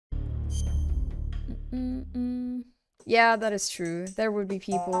Yeah, that is true. There would be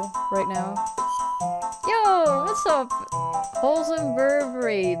people right now. Yo, what's up? Wholesome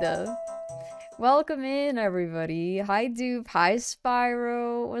Burberade. Welcome in, everybody. Hi, Dupe. Hi,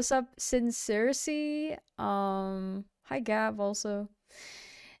 Spyro. What's up, Sincercy? Hi, Gab, also.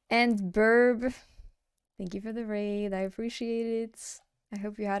 And Burb. Thank you for the raid. I appreciate it. I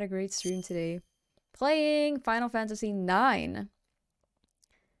hope you had a great stream today. Playing Final Fantasy IX.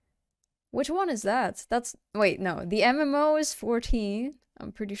 Which one is that? That's... Wait, no. The MMO is 14.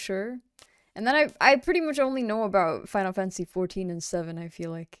 I'm pretty sure. And then I pretty much only know about Final Fantasy 14 and 7, I feel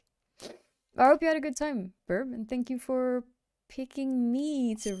like. I hope you had a good time, Burb, and thank you for picking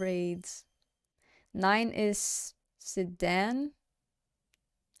me to raids. 9 is Sedan.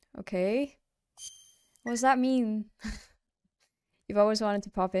 Okay. What does that mean? You've always wanted to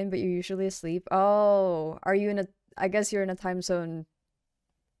pop in, but you're usually asleep. Oh, are you in a... I guess you're in a time zone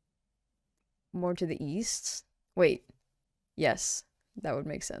more to the east? Wait. Yes, that would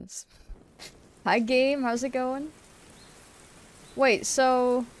make sense. Hi, game. How's it going? Wait,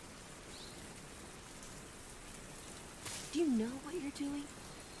 so... Do you know what you're doing?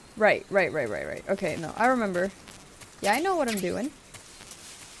 Right. Okay, no, I remember. Yeah, I know what I'm doing.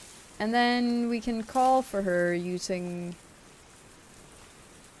 And then we can call for her using...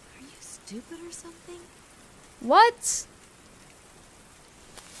 Are you stupid or something? What?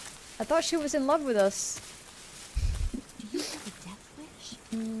 I thought she was in love with us. Do you have a death wish?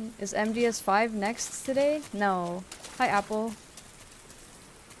 Is MGS5 next today? No. Hi, Apple.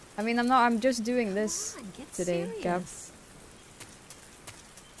 I mean, I'm just doing this today, Gab.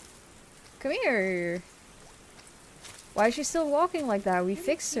 Come here. Why is she still walking like that? We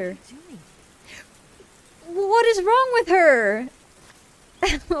fixed her. What is wrong with her?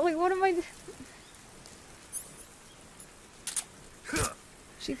 Like, what am I...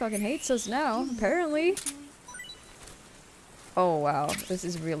 She fucking hates us now, apparently. Oh wow, this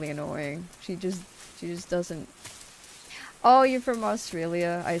is really annoying. She just doesn't... Oh, you're from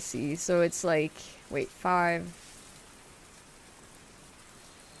Australia, I see. So it's like... Wait, 5...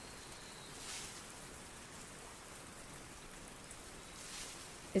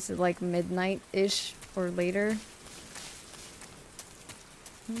 Is it like midnight-ish or later?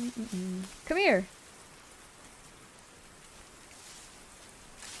 Come here!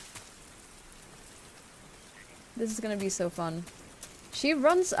 This is gonna be so fun. She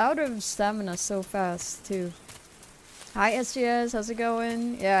runs out of stamina so fast, too. Hi, SGS, how's it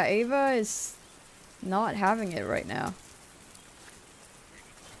going? Yeah, Ava is not having it right now.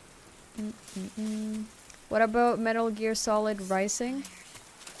 What about Metal Gear Solid Rising?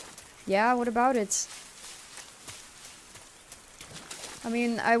 Yeah, what about it? I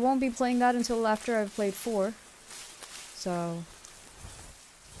mean, I won't be playing that until after I've played 4. So...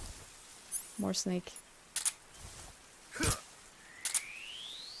 More Snake.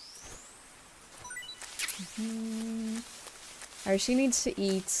 Alright, she needs to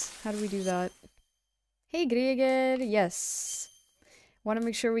eat. How do we do that? Hey, Gregor! Yes. Want to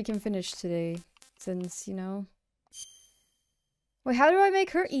make sure we can finish today. Since, you know... Wait, how do I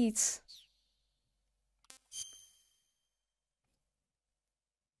make her eat?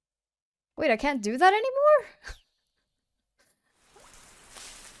 Wait, I can't do that anymore?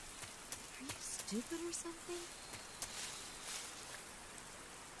 Are you stupid or something?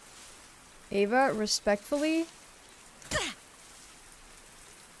 Ava, respectfully?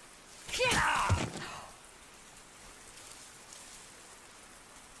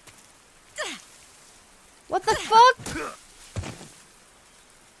 What the fuck?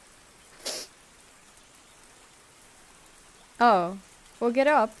 Oh. Well, get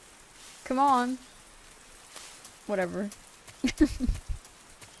up. Come on. Whatever.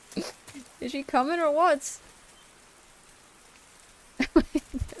 Is she coming or what?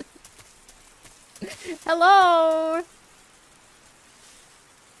 Hello!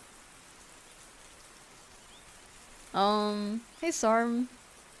 Hey Sarm.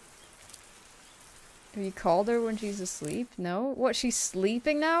 Have you called her when she's asleep? No? What, she's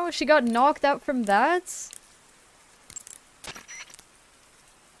sleeping now? She got knocked out from that?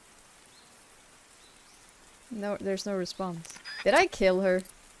 No, there's no response. Did I kill her?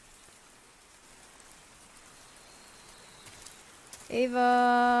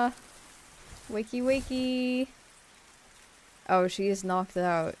 Ava! Wakey wakey! Oh, she is knocked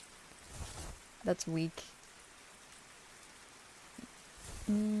out. That's weak.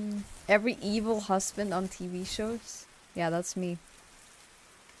 Every evil husband on TV shows? Yeah, that's me.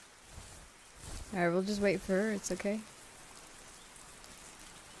 Alright, we'll just wait for her, it's okay.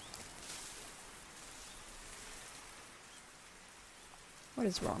 What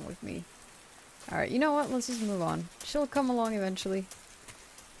is wrong with me? Alright, you know what? Let's just move on. She'll come along eventually.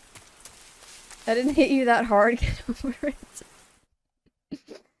 I didn't hit you that hard. Get over it.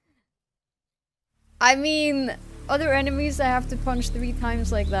 I mean, other enemies I have to punch 3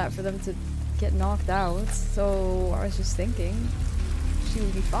 times like that for them to get knocked out. So I was just thinking she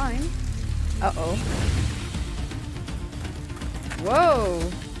would be fine. Uh-oh. Whoa!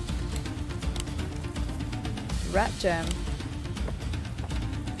 Rat jam.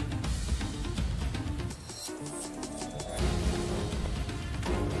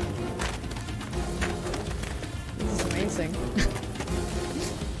 This is amazing.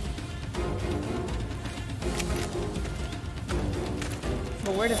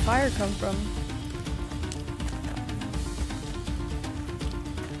 But where did fire come from?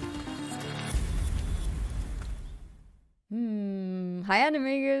 Hi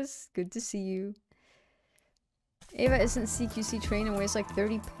Animagus, good to see you. Ava isn't CQC trained and weighs like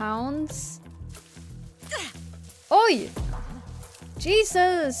 30 pounds. Oi!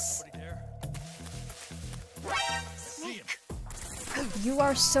 Jesus! You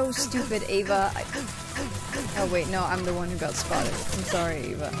are so stupid, Ava. Oh wait, no, I'm the one who got spotted. I'm sorry,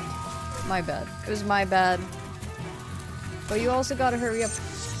 Ava. My bad. It was my bad. But you also gotta hurry up.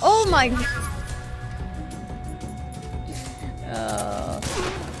 Oh my god!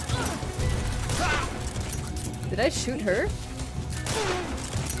 Did I shoot her?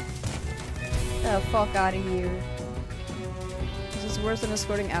 The fuck out of here. Is this worse than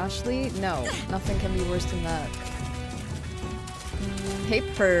escorting Ashley? No, nothing can be worse than that. Hey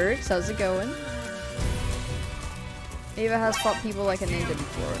Perks, how's it going? Ava has fought people like a ninja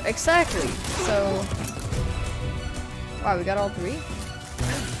before. Exactly! So... Wow, we got all 3?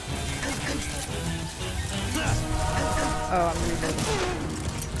 Oh, I'm rebuilding.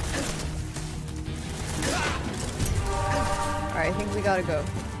 Alright, I think we gotta go.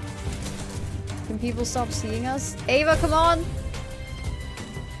 Can people stop seeing us? Ava, come on!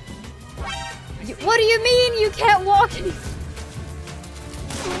 What do you mean you can't walk any-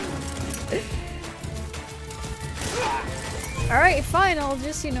 Alright, fine, I'll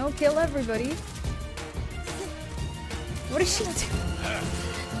just, you know, kill everybody. What is she doing?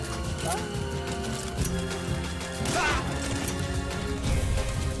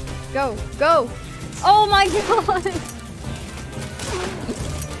 Go, go! Oh my god!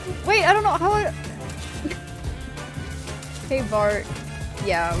 Wait, I don't know how I... Hey Bart.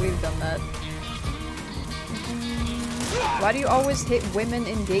 Yeah, we've done that. Why do you always hit women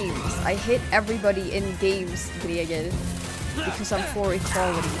in games? I hit everybody in games, Gregor. Because I'm for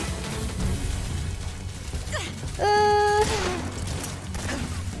equality.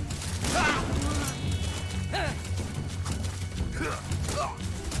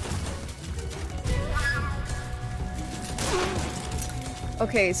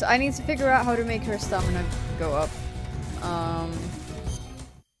 Okay, so I need to figure out how to make her stamina go up.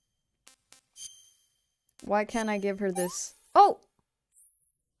 Why can't I give her this? Oh!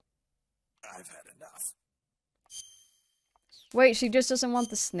 I've had enough. Wait, she just doesn't want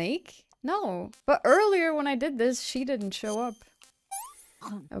the snake? No. But earlier when I did this, she didn't show up.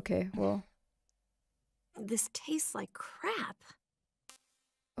 Okay, well. This tastes like crap.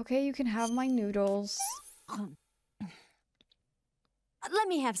 Okay, you can have my noodles. Let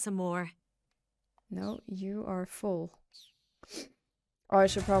me have some more. No, you are full. Oh, I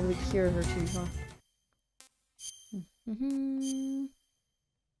should probably cure her too, huh?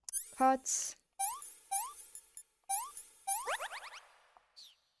 Pots.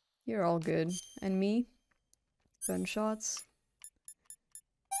 You're all good. And me? Gunshots.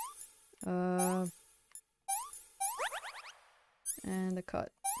 And a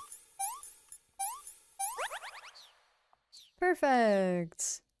cut.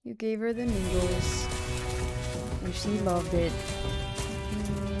 Perfect! You gave her the noodles. And she loved it.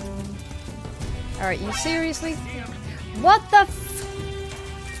 Alright, you seriously? What the f-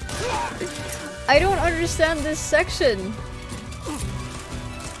 I don't understand this section.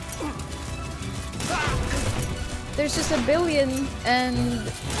 There's just a billion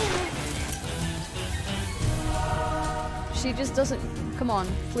and... She just doesn't... Come on,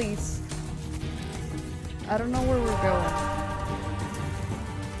 please. I don't know where we're going.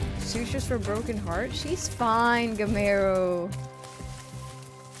 Sutures for broken heart? She's fine, Gamero.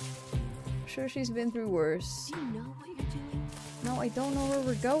 I'm sure she's been through worse. Do you know what you're doing? No, I don't know where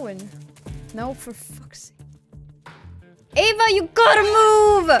we're going. No, for fuck's sake. Ava, you gotta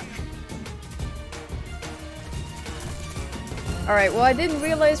move! Alright, well I didn't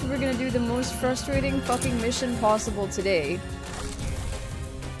realize we were gonna do the most frustrating fucking mission possible today.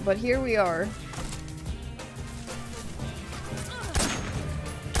 But here we are.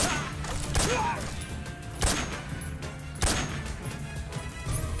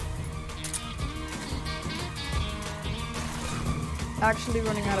 Actually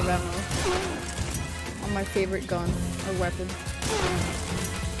running out of ammo on my favorite gun or weapon.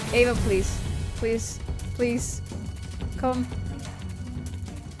 Ava, please. Please. Please. Come.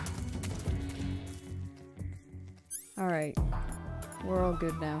 Alright. We're all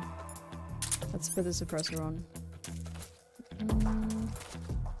good now. Let's put the suppressor on.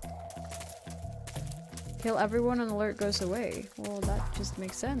 Kill everyone and alert goes away. Well, that just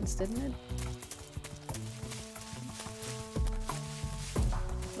makes sense, didn't it?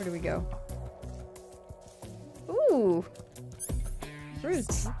 Where do we go? Ooh!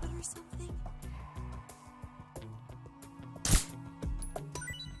 Fruits.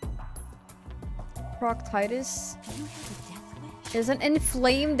 Proctitis is an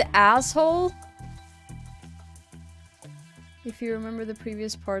inflamed asshole? If you remember the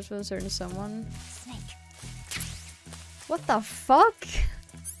previous parts with a certain someone. Snake. What the fuck?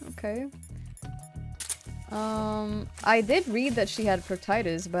 Okay. I did read that she had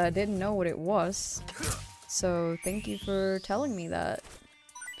proctitis, but I didn't know what it was. So, thank you for telling me that.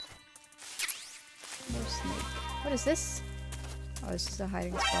 More snake. What is this? Oh, this is a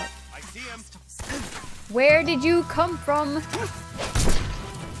hiding spot. I see him. Where did you come from?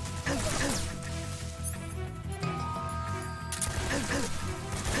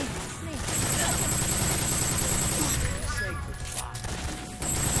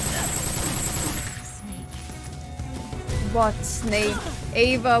 What snake?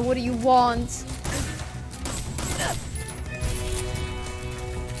 Ava, what do you want?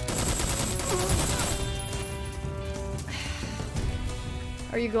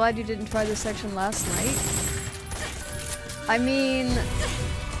 Are you glad you didn't try this section last night? I mean...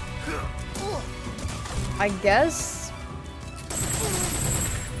 I guess?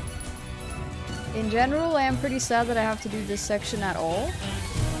 In general, I am pretty sad that I have to do this section at all.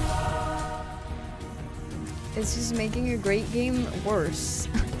 It's just making a great game worse.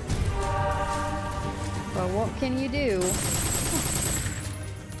 But what can you do?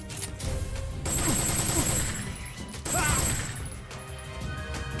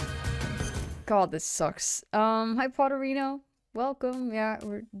 God, this sucks. Hi Potterino. Welcome. Yeah,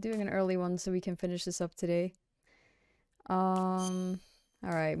 we're doing an early one so we can finish this up today. Alright,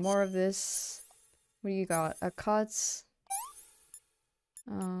 more of this. What do you got? A cuts.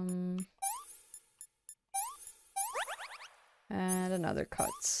 And another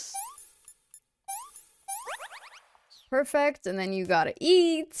cuts. Perfect, and then you gotta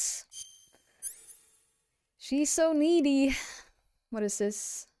eat! She's so needy. What is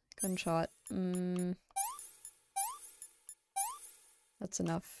this? Gunshot. That's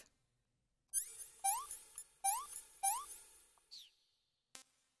enough.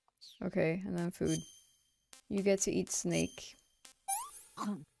 Okay, and then food. You get to eat snake.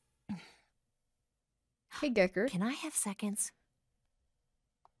 Hey, Gecker. Can I have seconds?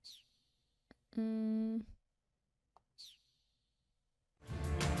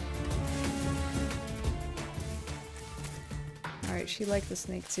 Alright, she liked the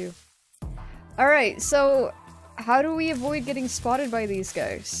snake too. Alright, so how do we avoid getting spotted by these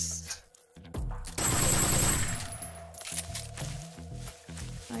guys?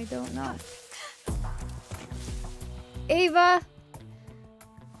 I don't know. Ava!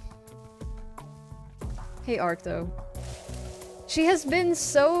 Hey, Arcto. She has been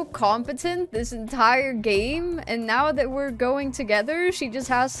so competent this entire game, and now that we're going together, she just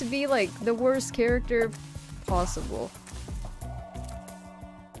has to be, like, the worst character possible.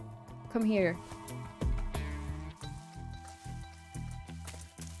 Come here.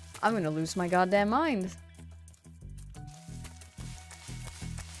 I'm gonna lose my goddamn mind.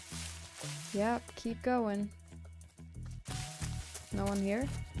 Yep, keep going. No one here?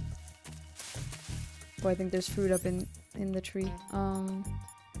 Oh, I think there's fruit up in the tree.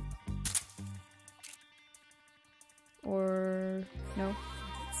 Or no.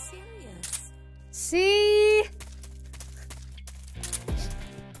 Serious. See?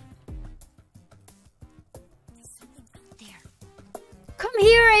 There. Come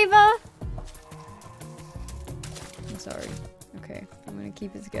here, Ava! I'm sorry. Okay, I'm gonna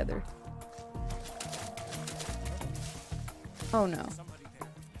keep it together. Oh no.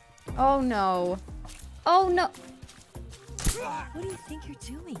 Oh no. Oh no! What do you think you're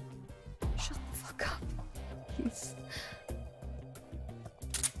doing? Shut the fuck up. Please.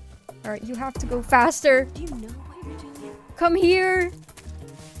 Alright, you have to go faster. Do you know what you're doing? Come here!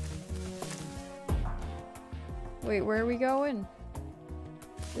 Wait, where are we going?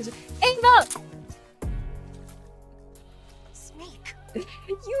 Is it- Ava! Snake.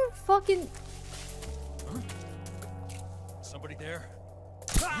 You fucking- Nobody there?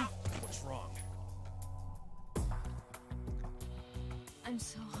 What's wrong? I'm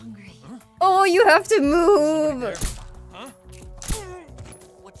so hungry. Oh, you have to Somebody there? move! Huh?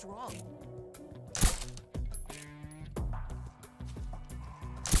 What's wrong?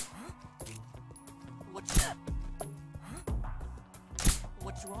 What's that?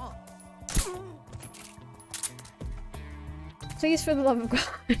 What's wrong? Please, for the love of God,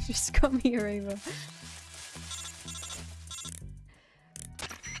 just come here, Ava.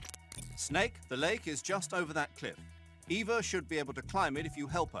 Snake, the lake is just over that cliff. Eva should be able to climb it if you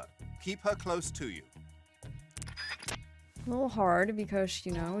help her. Keep her close to you. A little hard because,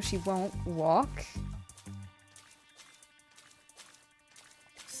 you know, she won't walk.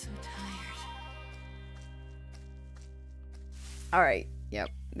 So tired. Alright, yep,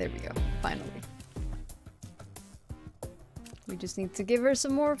 there we go, finally. We just need to give her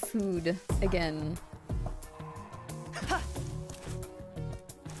some more food again.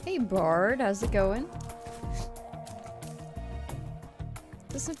 Hey Bard, how's it going?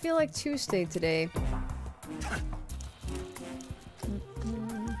 Doesn't feel like Tuesday today.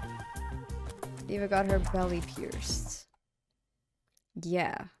 Eva got her belly pierced.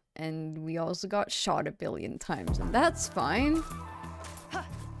 Yeah, and we also got shot a billion times, and that's fine.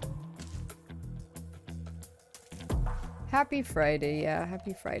 Happy Friday, yeah,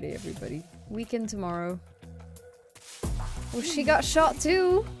 happy Friday, everybody. Weekend tomorrow. Oh, she got shot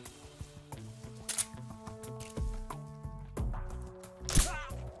too!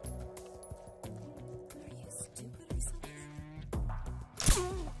 Are you stupid or something?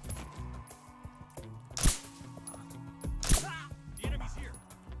 The enemy's here.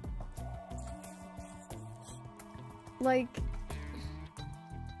 Like...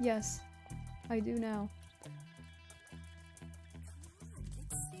 Yes, I do now.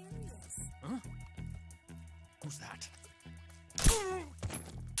 Get serious. Huh? Who's that?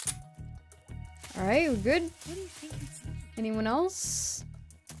 Alright, we're good? What do you think it's like? Anyone else?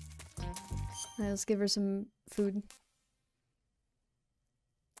 Let's give her some food.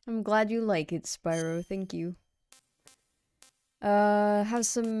 I'm glad you like it, Spyro. Thank you. Have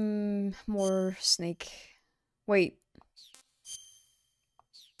some more snake. Wait.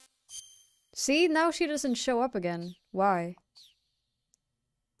 See? Now she doesn't show up again. Why?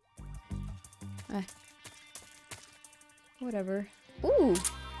 Whatever. Ooh!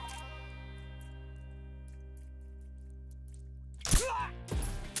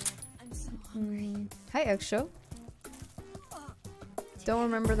 I'm so hungry. Hi, Exo. Don't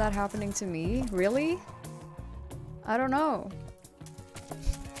remember that happening to me. Really? I don't know.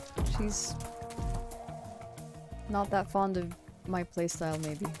 She's not that fond of my playstyle,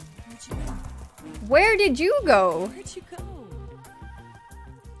 maybe. Where'd you go? Where did you go? Where'd you go?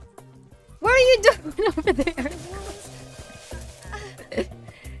 What are you doing over there?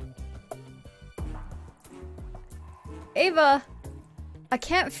 Ava! I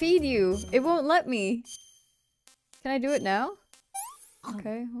can't feed you. It won't let me. Can I do it now?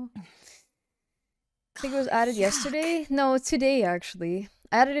 Okay. Well. I think it was added yesterday? No, today actually.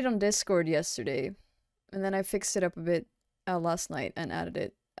 I added it on Discord yesterday. And then I fixed it up a bit last night and added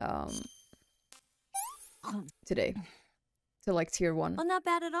it today. To like tier 1. Well, not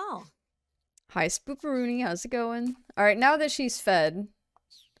bad at all. Hi Spooperoony, how's it going? Alright, now that she's fed,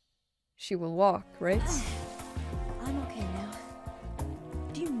 she will walk, right? I'm okay now.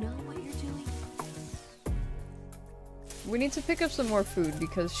 Do you know what you're doing? We need to pick up some more food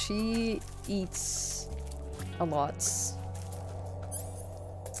because she eats a lot.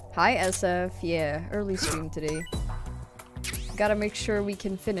 Hi SF, yeah, early stream today. Gotta make sure we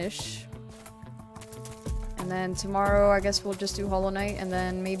can finish. And then tomorrow I guess we'll just do Hollow Knight, and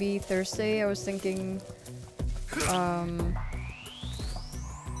then maybe Thursday I was thinking I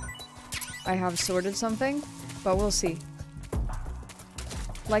have sorted something, but we'll see.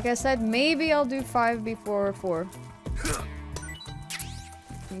 Like I said, maybe I'll do 5 before 4.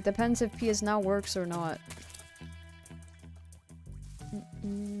 It depends if PS Now works or not.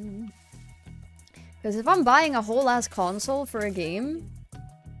 Because if I'm buying a whole ass console for a game,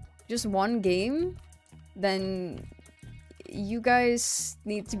 just one game, then you guys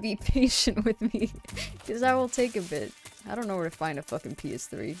need to be patient with me. Because that will take a bit. I don't know where to find a fucking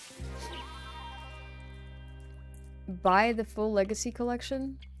PS3. Buy the full Legacy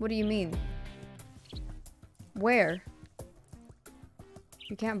collection? What do you mean? Where?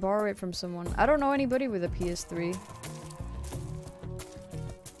 You can't borrow it from someone. I don't know anybody with a PS3.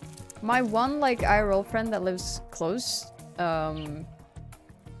 My one, like, IRL friend that lives close,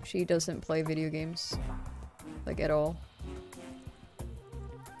 she doesn't play video games. Like, at all.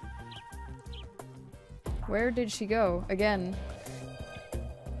 Where did she go? Again.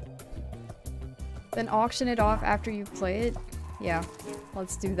 Then auction it off after you play it? Yeah,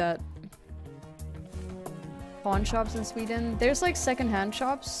 let's do that. Pawn shops in Sweden? There's like secondhand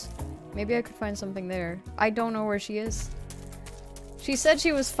shops. Maybe I could find something there. I don't know where she is. She said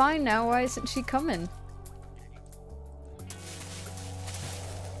she was fine now, why isn't she coming?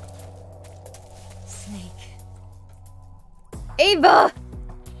 Snake. Ava!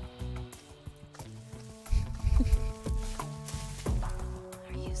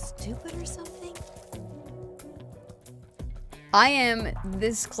 Are you stupid or something? I am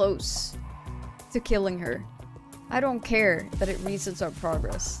this close to killing her. I don't care that it resets our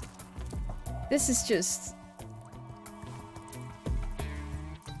progress. This is just...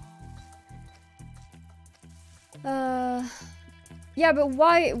 Yeah, but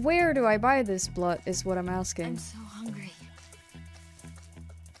why- where do I buy this blood is what I'm asking. I'm so hungry.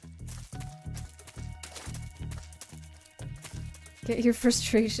 Get your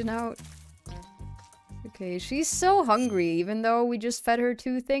frustration out. Okay, she's so hungry, even though we just fed her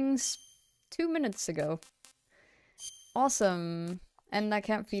 2 things 2 minutes ago. Awesome. And I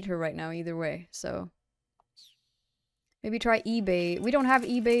can't feed her right now either way, so... Maybe try eBay. We don't have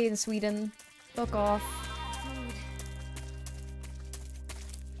eBay in Sweden. Fuck off.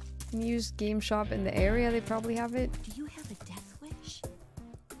 Can you use Game Shop in the area? They probably have it. Do you have a death wish?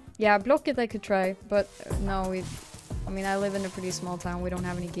 Yeah, Blocket I could try, but no, I mean, I live in a pretty small town. We don't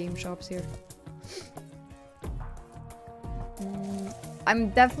have any game shops here. I'm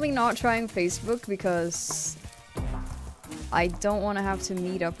definitely not trying Facebook because I don't want to have to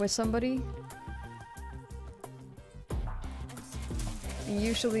meet up with somebody. And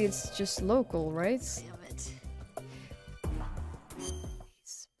usually it's just local, right? Damn it.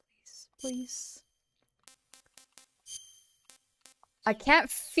 Please. I can't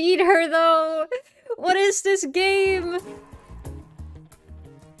feed her though! What is this game?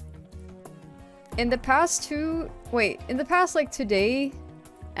 In the past like today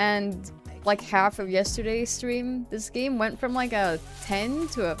and like half of yesterday's stream, this game went from like a 10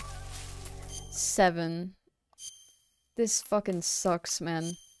 to a 7. This fucking sucks,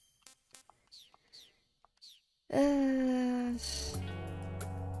 man.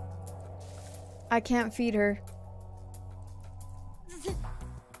 I can't feed her.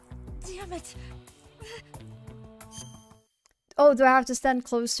 Damn it. Oh, do I have to stand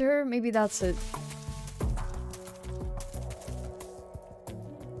close to her? Maybe that's it.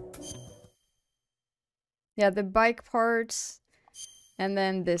 Yeah, the bike parts and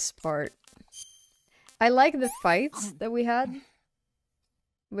then this part. I like the fights that we had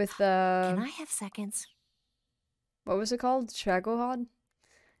with Can I have seconds? what was it called? Shagohod?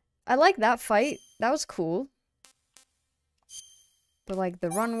 I like that fight. That was cool. But like the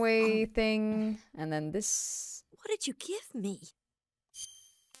runway thing and then this What did you give me?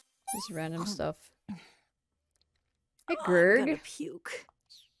 random stuff. Hey Oh, I'm gonna Grg. puke.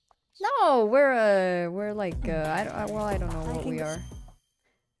 No, we're like I don't know what we are.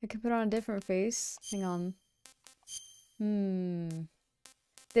 I could put on a different face. Hang on.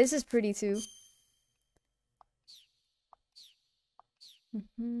 This is pretty too.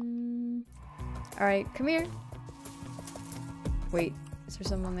 Alright, come here. Wait, is there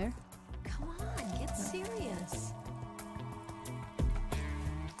someone there? Come on, get serious.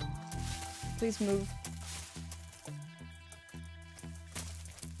 Please move.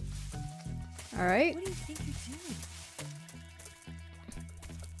 Alright. What do you think you're doing?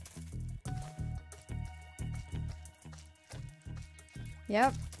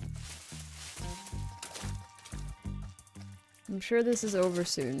 Yep. I'm sure this is over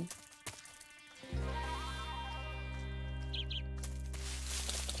soon.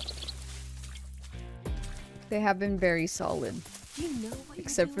 They have been very solid. Do you know what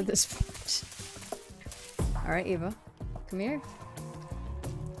Except you're for doing? this part. Alright, Eva. Come here.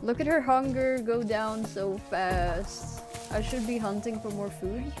 Look at her hunger go down so fast. I should be hunting for more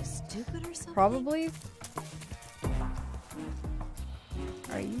food. Are you stupid or something? Probably.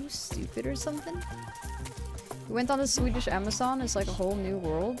 Are you stupid or something? We went on the Swedish Amazon. It's like a whole new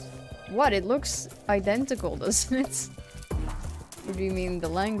world. What? It looks identical, doesn't it? Or do you mean the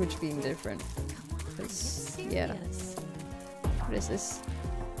language being different? Come on, get serious. Yeah. What is this?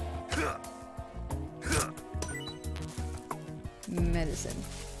 Medicine.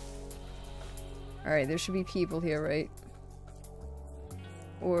 Alright, there should be people here, right?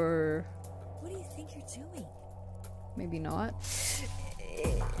 Or What do you think you're doing? maybe not.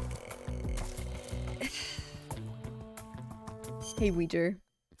 Hey, Ouija.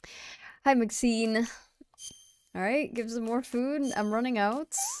 Hi, Maxine. Alright, give some more food. I'm running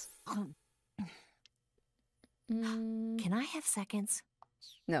out. Can I have seconds?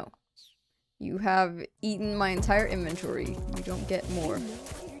 No. You have eaten my entire inventory. You don't get more. Do you know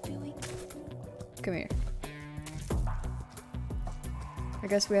what you're doing? Come here. I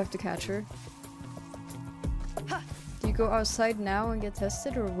guess we have to catch her. Do you go outside now and get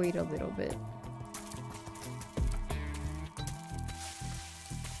tested or wait a little bit?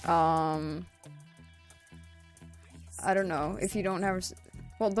 I don't know. If you don't have...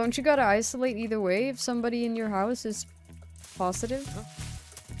 Well, don't you gotta isolate either way if somebody in your house is positive?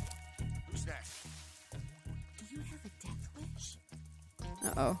 Who's that? Do you have a death wish?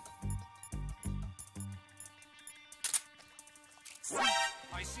 Uh-oh.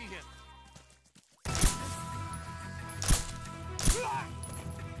 I see him.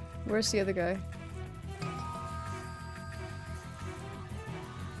 Where's the other guy?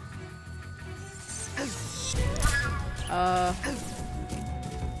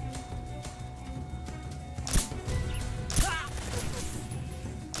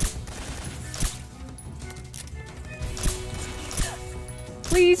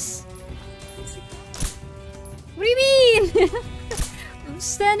 Please! What do you mean? I'm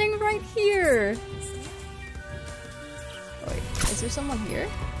standing right here! Wait, is there someone here?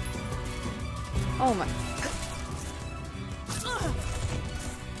 Oh my...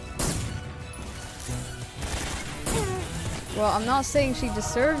 Well, I'm not saying she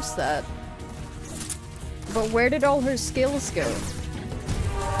deserves that. But where did all her skills go?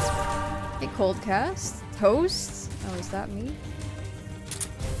 A cold cast? Toast? Oh, is that me?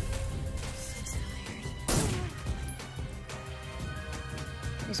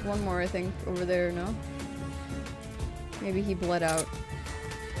 There's one more, I think, over there, no? Maybe he bled out.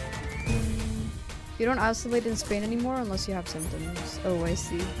 You don't isolate in Spain anymore unless you have symptoms. Oh, I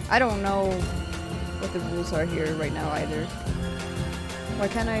see. I don't know what the rules are here right now either. Why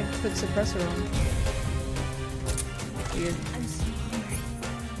can't I put suppressor on? Weird. I'm so hungry.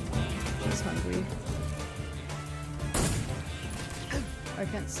 He's hungry. I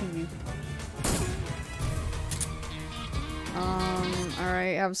can't see you.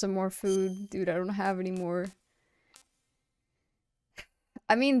 Alright, have some more food. Dude, I don't have any more.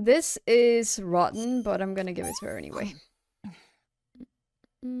 I mean, this is rotten, but I'm gonna give it to her anyway.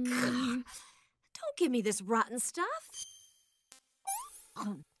 Don't give me this rotten stuff.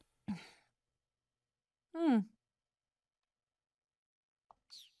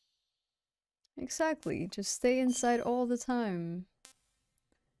 Exactly. Just stay inside all the time.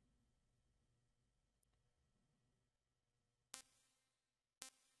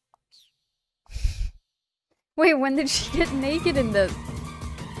 Wait, when did she get naked in the...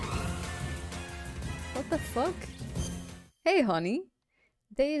 What the fuck? Hey, honey.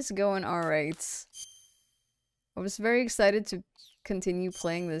 Day is going alright. I was very excited to continue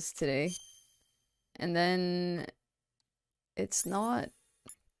playing this today. And then... It's not...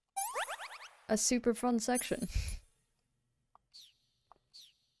 a super fun section.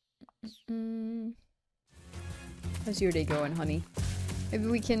 How's your day going, honey? Maybe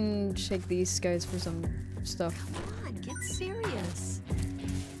we can shake these guys for some stuff. Come on, get serious.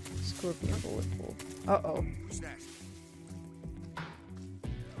 Scorpion bullet pool. Uh-oh. Who's that?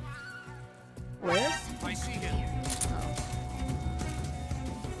 Where? I see him. Oh.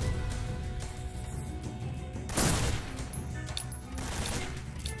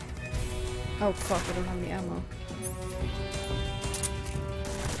 Oh fuck, I don't have any ammo.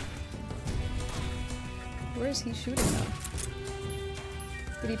 Where is he shooting though?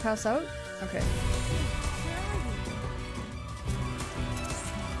 Did he pass out? Okay.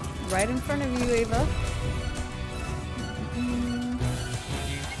 Right in front of you, Ava.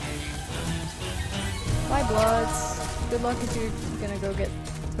 Bye, Bloods. Good luck if you're gonna go get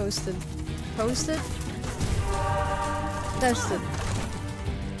toasted. Toasted? Tested.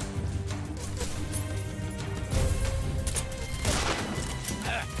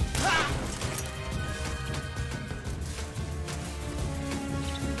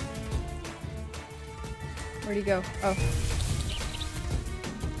 Where'd he go? Oh.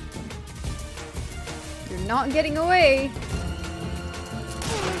 You're not getting away!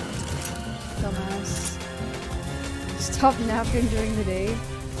 Dumbass. Stop napping during the day.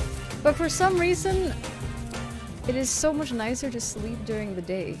 But for some reason, it is so much nicer to sleep during the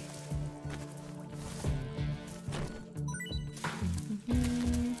day.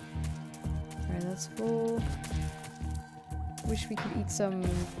 Alright, that's full. Wish we could eat some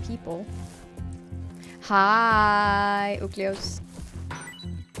people. Hi, Ukleos.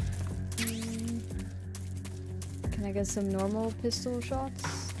 Can I get some normal pistol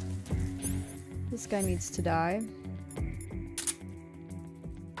shots? This guy needs to die.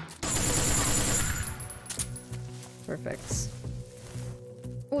 Perfect.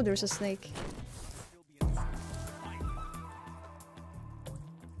 Oh, there's a snake.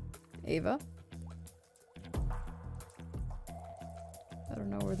 Ava? I don't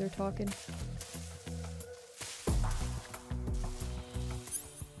know where they're talking.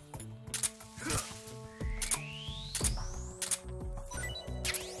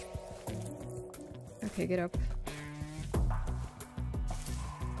 Okay, get up.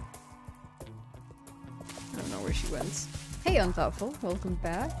 I don't know where she went. Hey, Unthoughtful, welcome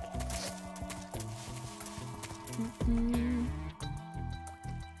back.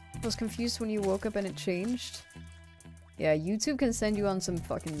 I was confused when you woke up and it changed. Yeah, YouTube can send you on some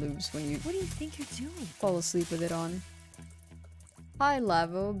fucking loops when you What do you think you're doing? fall asleep with it on. Hi,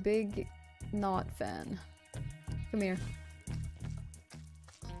 Lavo, big not fan. Come here.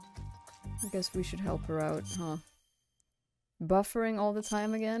 I guess we should help her out, huh? Buffering all the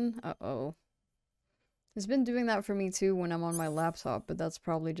time again? Uh-oh. It's been doing that for me too when I'm on my laptop, but that's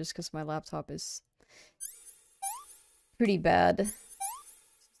probably just because my laptop is pretty bad.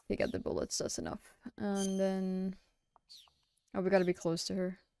 Take out the bullets, that's enough. And then... oh, we gotta be close to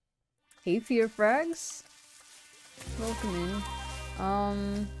her. Hey, Fear Frags! Welcome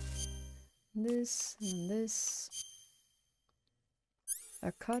in. This and this.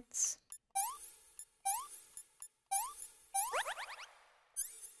 A cut.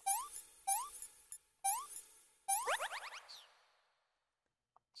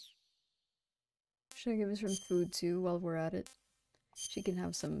 Should I give her some food too while we're at it? She can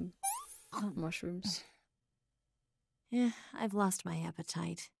have some mushrooms. Yeah, I've lost my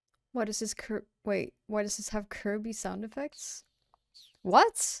appetite. Why does this wait, why does this have Kirby sound effects?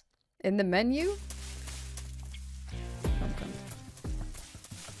 What? In the menu? Okay.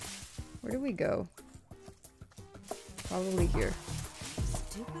 Where do we go? Probably here.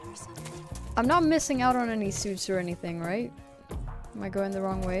 Stupid or something? I'm not missing out on any suits or anything, right? Am I going the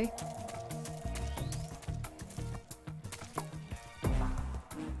wrong way?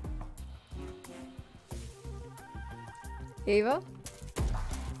 Ava?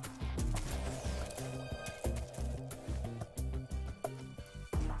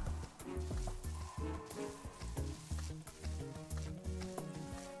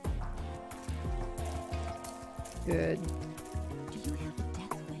 Good. Do you have a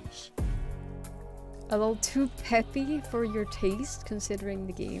death wish? A little too peppy for your taste, considering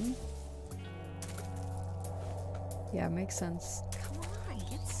the game. Yeah, makes sense. Come on,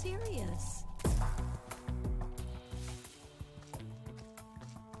 get serious.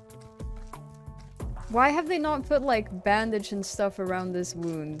 Why have they not put, like, bandage and stuff around this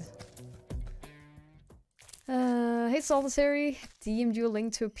wound? Hey Solitary, DM'd you a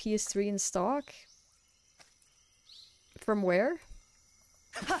link to a PS3 in stock? From where?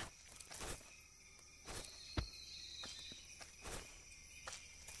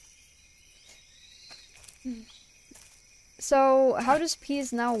 So, how does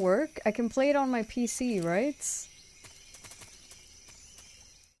PS Now work? I can play it on my PC, right?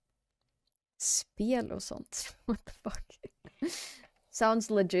 Spel och sånt. What the fuck? Sounds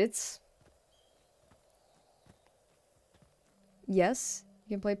legit. Yes,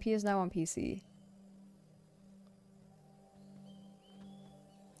 you can play PS Now on PC.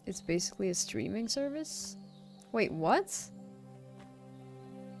 It's basically a streaming service? Wait, what?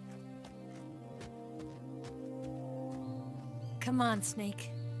 Come on, Snake.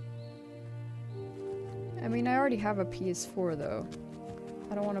 I mean, I already have a PS4 though.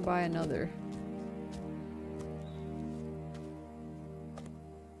 I don't want to buy another.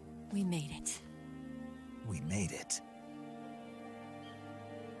 We made it. We made it.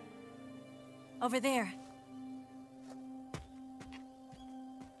 Over there.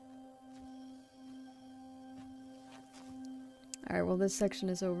 Alright, well this section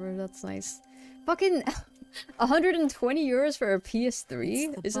is over. That's nice. Fucking 120 euros for a PS3? It's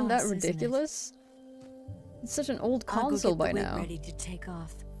the Isn't boss, that isn't it? ridiculous? It's such an old I'll go console get by the whip now. ready to take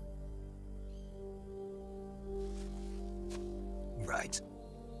off. Right.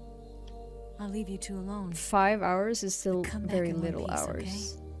 I'll leave you two alone. 5 hours is still Come back very in one little piece,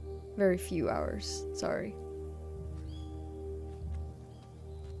 hours. Very few hours. Sorry.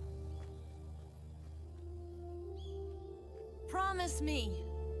 Promise me.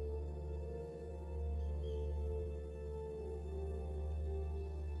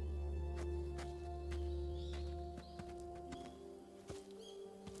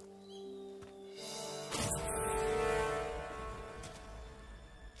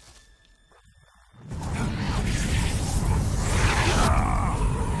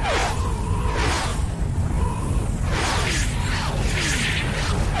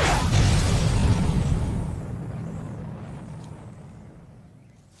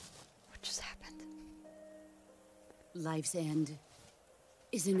 Life's end.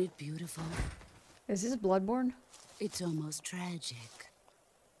 Isn't it beautiful? Is this Bloodborne? It's almost tragic.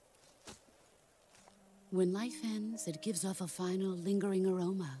 When life ends, it gives off a final, lingering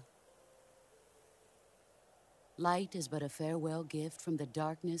aroma. Light is but a farewell gift from the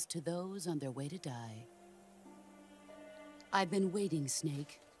darkness to those on their way to die. I've been waiting,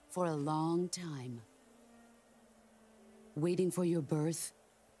 Snake, for a long time. Waiting for your birth,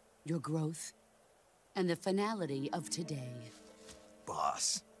 your growth, and the finality of today.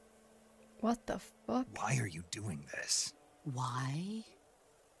 Boss, What the fuck? why are you doing this? Why?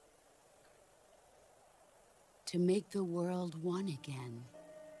 To make the world one again.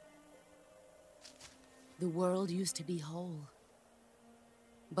 The world used to be whole.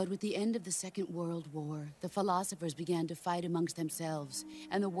 But with the end of the Second World War, the philosophers began to fight amongst themselves,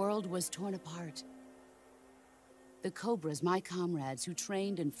 and the world was torn apart. The Cobras, my comrades who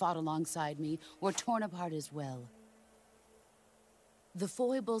trained and fought alongside me, were torn apart as well. The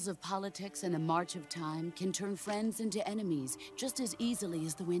foibles of politics and the march of time can turn friends into enemies just as easily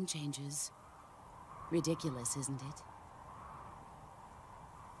as the wind changes. Ridiculous, isn't it?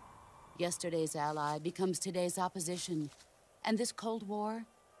 Yesterday's ally becomes today's opposition. And this Cold War?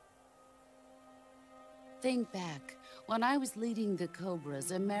 Think back. When I was leading the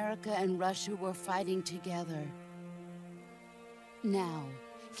Cobras, America and Russia were fighting together. Now,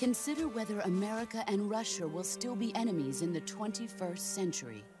 consider whether America and Russia will still be enemies in the 21st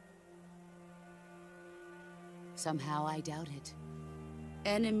century. Somehow I doubt it.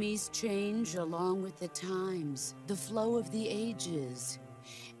 Enemies change along with the times, the flow of the ages.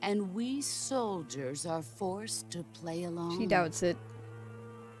 And we soldiers are forced to play along. She doubts it.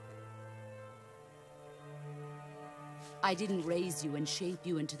 I didn't raise you and shape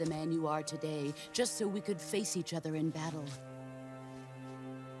you into the man you are today, just so we could face each other in battle.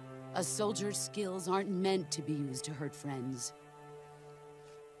 A soldier's skills aren't meant to be used to hurt friends.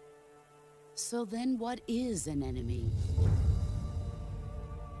 So then what is an enemy?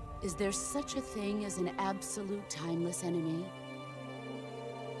 Is there such a thing as an absolute timeless enemy?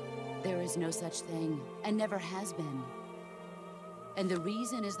 There is no such thing, and never has been. And the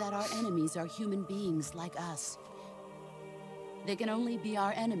reason is that our enemies are human beings like us. They can only be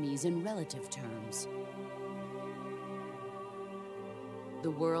our enemies in relative terms.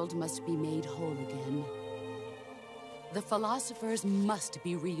 The world must be made whole again. The philosophers must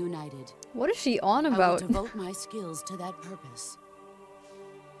be reunited. What is she on I will about? devote my skills to that purpose.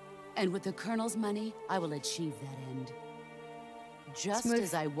 And with the Colonel's money, I will achieve that end. Just Smooth.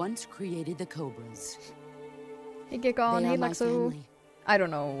 as I once created the Cobras. Hey, get on. They Hey, are my Lexo. family. I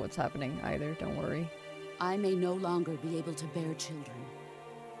don't know what's happening either. Don't worry. I may no longer be able to bear children,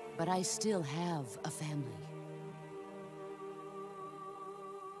 but I still have a family.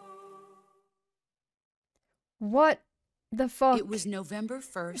 What the fuck? It was November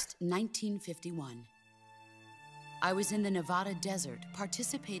 1st, 1951. I was in the Nevada desert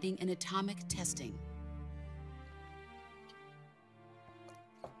participating in atomic testing.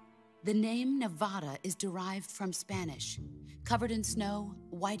 The name Nevada is derived from Spanish, covered in snow,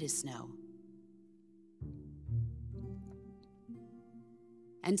 white as snow.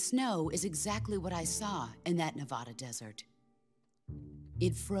 And snow is exactly what I saw in that Nevada desert.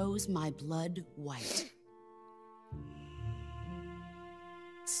 It froze my blood white.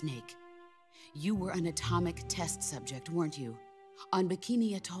 Snake, you were an atomic test subject, weren't you? On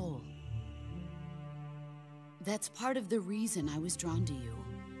Bikini Atoll. That's part of the reason I was drawn to you.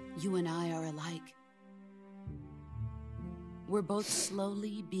 You and I are alike. We're both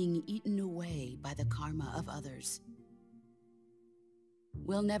slowly being eaten away by the karma of others.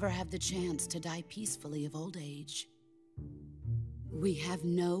 We'll never have the chance to die peacefully of old age. We have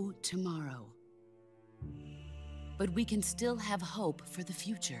no tomorrow. But we can still have hope for the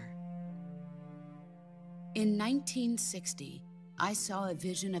future. In 1960, I saw a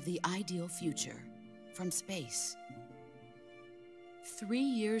vision of the ideal future from space. 3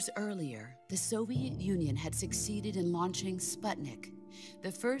 years earlier, the Soviet Union had succeeded in launching Sputnik,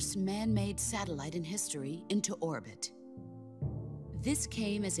 the first man-made satellite in history, into orbit. This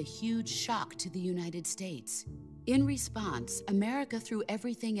came as a huge shock to the United States. In response, America threw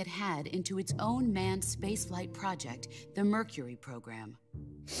everything it had into its own manned spaceflight project, the Mercury program.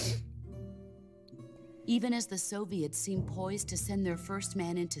 Even as the Soviets seemed poised to send their first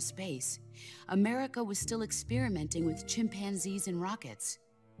man into space, America was still experimenting with chimpanzees and rockets.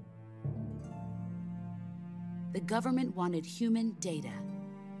 The government wanted human data.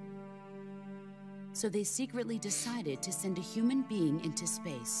 So they secretly decided to send a human being into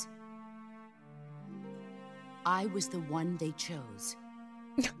space. I was the one they chose.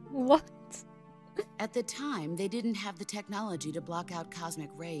 What? At the time, they didn't have the technology to block out cosmic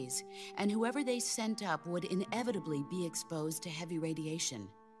rays, and whoever they sent up would inevitably be exposed to heavy radiation.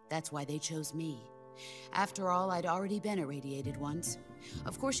 That's why they chose me. After all, I'd already been irradiated once.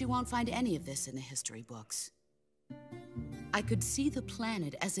 Of course, you won't find any of this in the history books. I could see the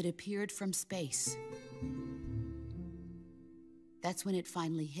planet as it appeared from space. That's when it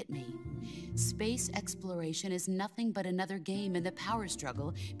finally hit me. Space exploration is nothing but another game in the power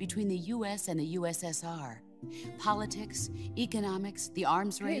struggle between the US and the USSR. Politics, economics, the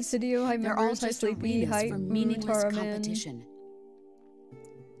arms race, they're all just arenas for meaningless competition.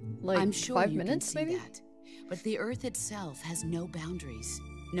 Like I'm sure 5 you minutes, can see maybe? that. But the Earth itself has no boundaries.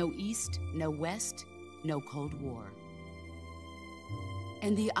 No East, no West, no Cold War.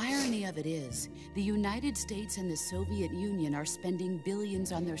 And the irony of it is, the United States and the Soviet Union are spending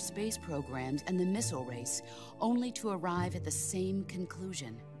billions on their space programs and the missile race, only to arrive at the same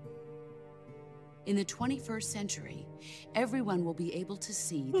conclusion. In the 21st century, everyone will be able to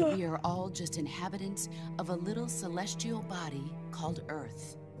see that we are all just inhabitants of a little celestial body called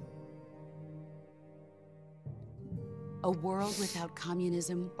Earth. A world without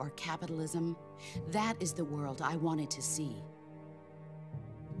communism or capitalism, that is the world I wanted to see.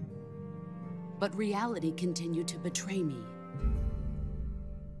 But reality continued to betray me.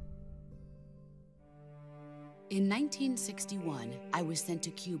 In 1961, I was sent to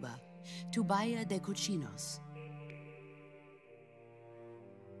Cuba, to Bahia de Cochinos.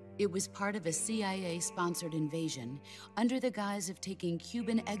 It was part of a CIA-sponsored invasion under the guise of taking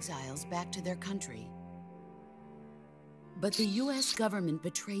Cuban exiles back to their country. But the US government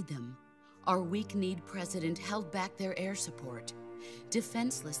betrayed them. Our weak-kneed president held back their air support.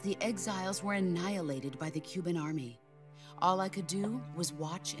 Defenseless, the exiles were annihilated by the Cuban army. All I could do was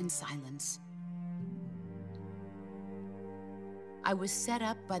watch in silence. I was set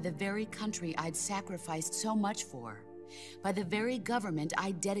up by the very country I'd sacrificed so much for, by the very government I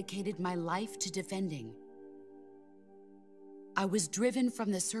dedicated my life to defending. I was driven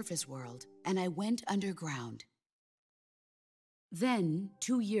from the surface world, and I went underground. Then,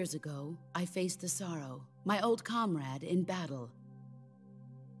 2 years ago, I faced the Sorrow, my old comrade in battle.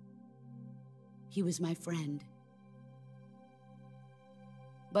 He was my friend.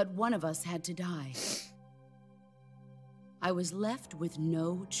 But one of us had to die. I was left with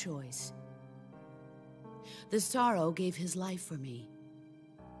no choice. The Sorrow gave his life for me.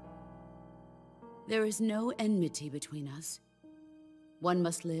 There is no enmity between us. One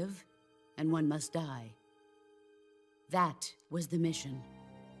must live, and one must die. That was the mission.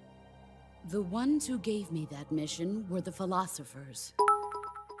 The ones who gave me that mission were the philosophers.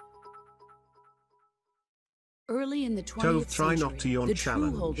 Early in the 20th try century, not to yawn the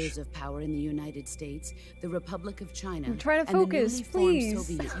challenge. true holders of power in the United States, the Republic of China, I'm trying to and focus, the newly please. formed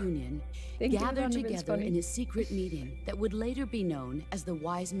Soviet Union Thank you, gathered Donovan, it's together funny. in a secret meeting that would later be known as the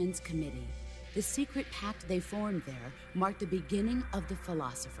Wise Men's Committee. The secret pact they formed there marked the beginning of the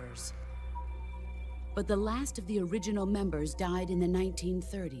philosophers. But the last of the original members died in the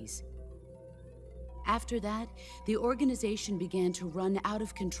 1930s. After that, the organization began to run out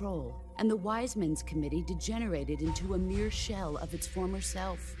of control, and the Wise Men's Committee degenerated into a mere shell of its former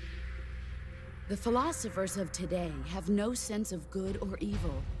self. The philosophers of today have no sense of good or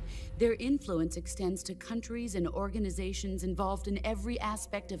evil. Their influence extends to countries and organizations involved in every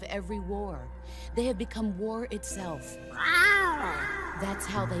aspect of every war. They have become war itself. That's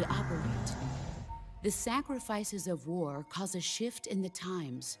how they operate. The sacrifices of war cause a shift in the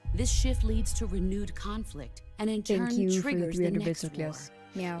times. This shift leads to renewed conflict, and in Thank turn you for the triggers the 300 next bits, war. Nicholas.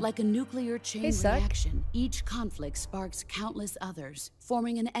 Meow. Like a nuclear chain Suck. reaction, each conflict sparks countless others,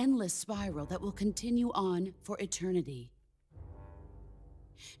 forming an endless spiral that will continue on for eternity.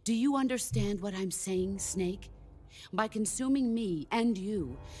 Do you understand what I'm saying, Snake? By consuming me and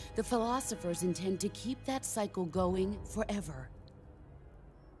you, the philosophers intend to keep that cycle going forever.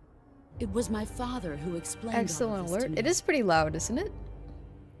 It was my father who explained all Excellent of this to alert. me. It is pretty loud, isn't it?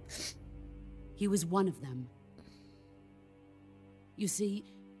 He was one of them. You see,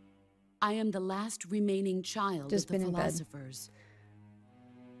 I am the last remaining child Just of the been in bed. philosophers.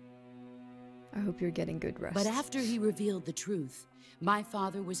 I hope you're getting good rest. But after he revealed the truth, my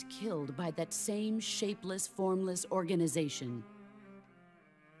father was killed by that same shapeless, formless organization.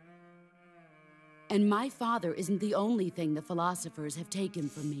 And my father isn't the only thing the philosophers have taken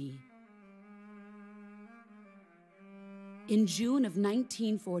from me. In June of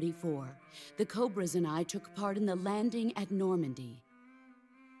 1944, the Cobras and I took part in the landing at Normandy.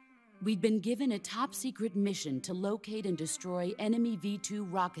 We'd been given a top-secret mission to locate and destroy enemy V-2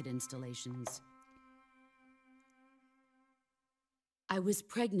 rocket installations. I was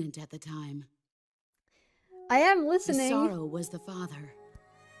pregnant at the time. I am The listening. sorrow was the father.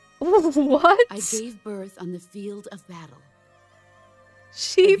 What? I gave birth on the field of battle.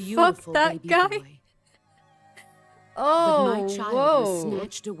 She A beautiful fucked that baby guy? boy. Oh, But my child was whoa.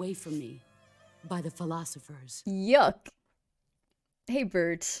 snatched away from me by the philosophers. Yuck. Hey,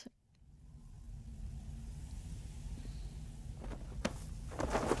 Bert.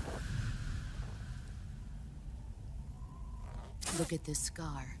 Look at this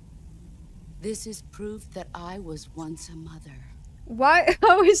scar. This is proof that I was once a mother. Why?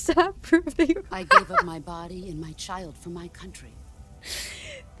 How is that proving? I gave up my body and my child for my country.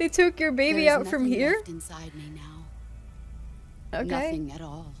 They took your baby There's out from nothing here? left inside me now. Okay. Nothing at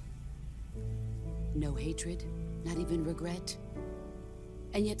all. No hatred, not even regret.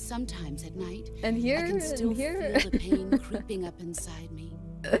 And yet sometimes at night, And here, I can still and here. feel the pain creeping up inside me,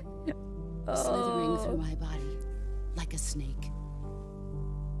 slithering through my body like a snake.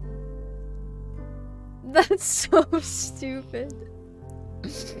 That's so stupid.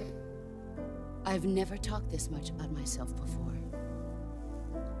 I've never talked this much about myself before.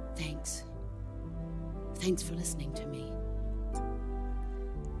 Thanks. Thanks for listening to me.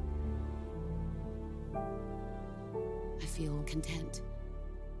 I feel content.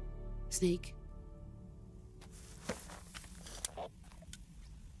 Snake,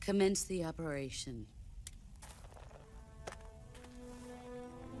 commence the operation.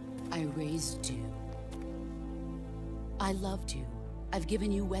 I raised you. I loved you. I've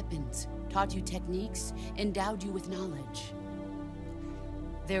given you weapons, taught you techniques, endowed you with knowledge.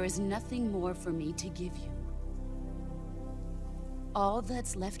 There is nothing more for me to give you. All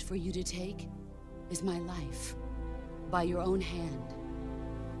that's left for you to take is my life, by your own hand.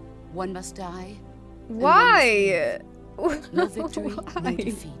 One must die. and one must Why? live. No victory, Why? no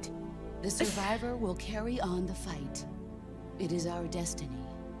defeat. The survivor will carry on the fight. It is our destiny.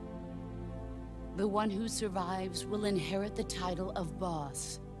 The one who survives will inherit the title of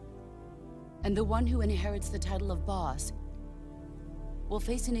boss. And the one who inherits the title of boss will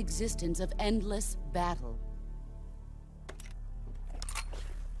face an existence of endless battle.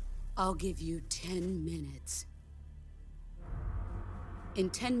 I'll give you 10 minutes. In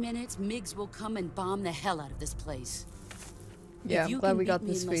 10 minutes, Miggs will come and bomb the hell out of this place. Yeah, If you I'm glad can we got beat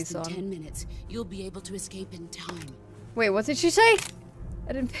me this in less face than on. 10 minutes, you'll be able to escape in time. Wait, what did she say?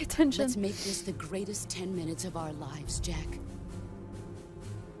 I didn't pay attention. Let's make this the greatest 10 minutes of our lives, Jack.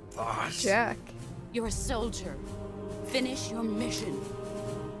 Boss. Jack. You're a soldier. Finish your mission.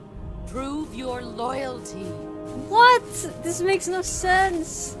 Prove your loyalty. What? This makes no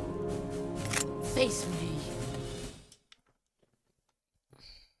sense. Face me.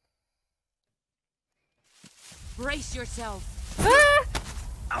 Brace yourself.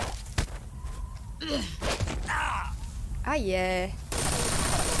 Ah, yeah. You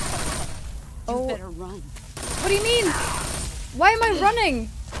Oh. better run. What do you mean? Why am I running?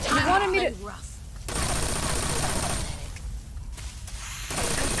 You wanted me to. Play rough.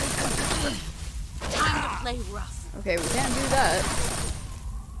 Time to play rough. Okay, we can't do that.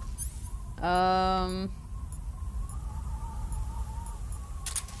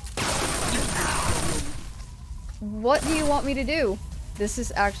 What do you want me to do? This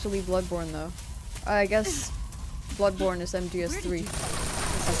is actually Bloodborne, though. I guess Bloodborne is MGS3.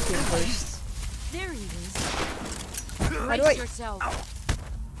 This came first. There he is. How do Brace I? yourself.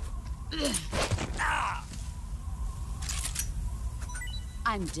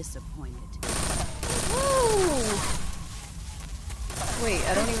 I'm disappointed. Woo! Wait,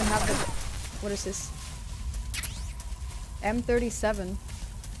 I don't even have the. What is this? M37.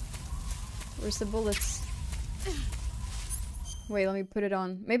 Where's the bullets? Wait, let me put it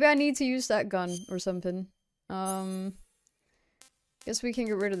on. Maybe I need to use that gun or something. Guess we can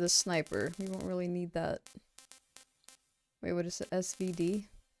get rid of the sniper. We won't really need that. Wait, what is it? SVD?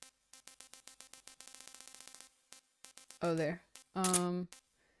 Oh, there.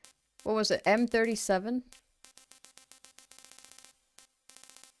 What was it? M37?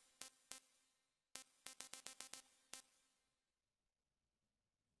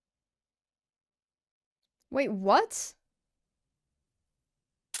 Wait, what?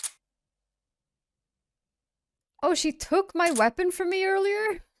 Oh, she took my weapon from me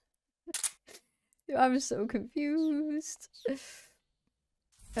earlier? I'm so confused.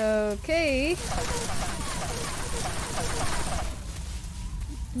 Okay.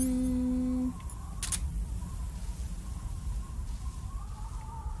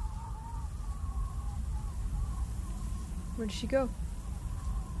 Where did she go?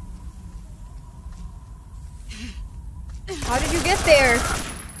 How did you get there?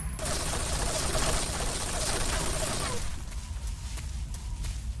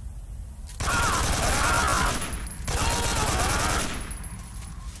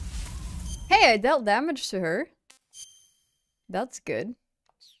 Hey, I dealt damage to her. That's good.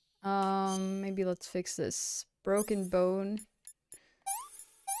 Maybe let's fix this. Broken bone.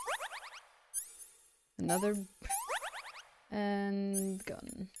 Another... And...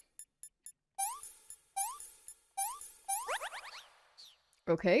 gun.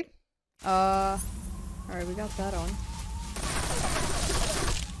 Okay. Alright, we got that on.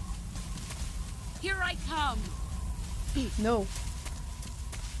 Here I come. No.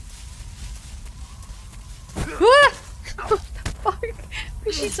 What the fuck? Why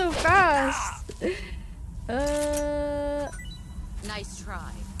is she so fast? Nice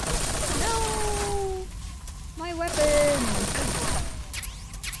try. No! My weapon!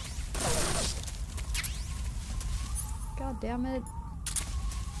 God damn it.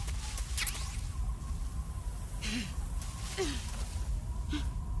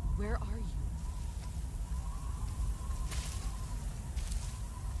 Where are you?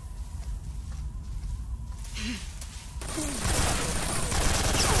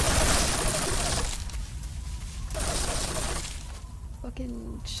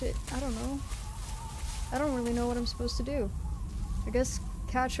 Fucking shit. I don't know. I don't really know what I'm supposed to do. I guess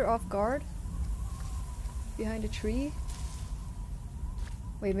catch her off guard? Behind a tree?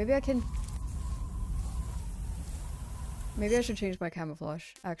 Wait, maybe I can... Maybe I should change my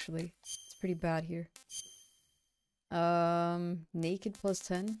camouflage, actually. It's pretty bad here. Naked plus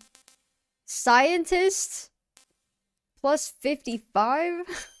 10. Scientist plus 55?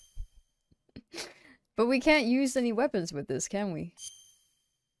 But we can't use any weapons with this, can we?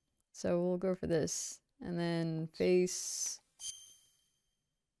 So we'll go for this. And then face...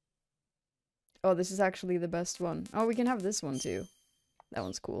 Oh, this is actually the best one. Oh, we can have this one too. That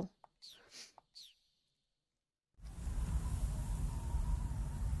one's cool.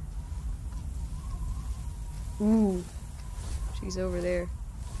 Ooh. She's over there.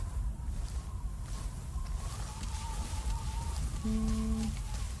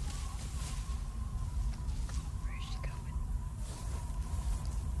 Where is she going?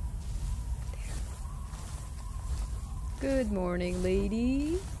 There. Good morning,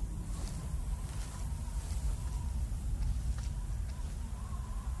 lady.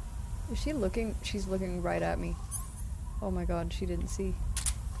 Is she looking? She's looking right at me. Oh my god, she didn't see.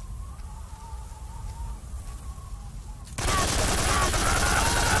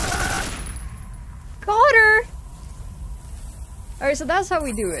 Got her! Alright, so that's how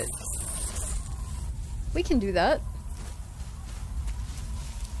we do it. We can do that.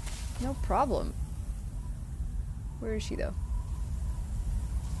 No problem. Where is she though?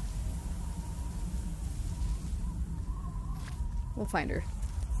 We'll find her.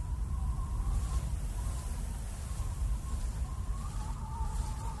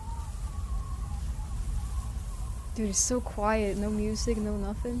 Dude, it's so quiet. No music, no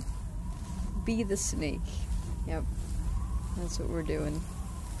nothing. Be the snake. Yep. That's what we're doing.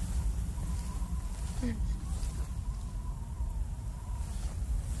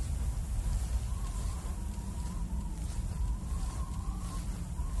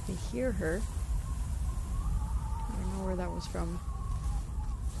 I hear her. I don't know where that was from.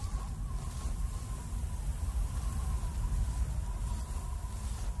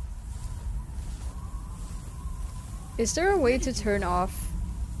 Is there a way to turn off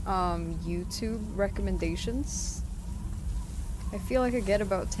YouTube recommendations? I feel like I get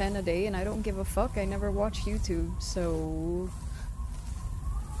about 10 a day and I don't give a fuck. I never watch YouTube, so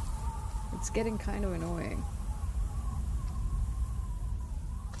it's getting kind of annoying.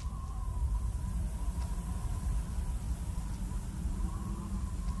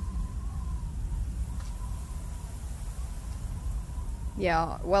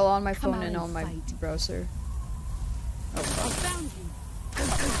 Yeah, well, on my phone and on my browser. Oh. I found you.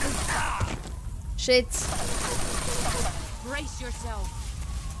 Shit. Brace yourself.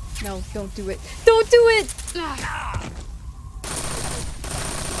 No, don't do it. Don't do it!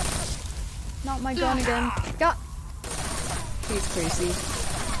 Not my gun again. God. She's crazy.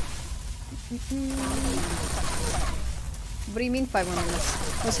 What do you mean 5 more minutes?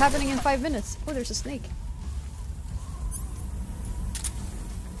 What's happening in 5 minutes? Oh, there's a snake.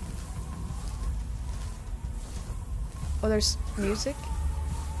 Oh, there's music?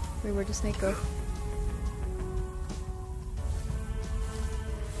 Wait, where'd the snake go?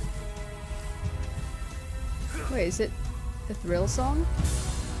 Wait, is it a thrill song?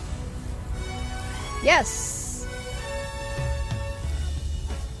 Yes!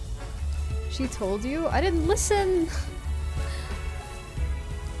 She told you? I didn't listen!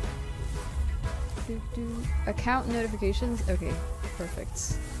 Account notifications? Okay,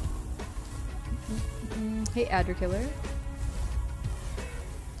 perfect. Hey, Adder Killer.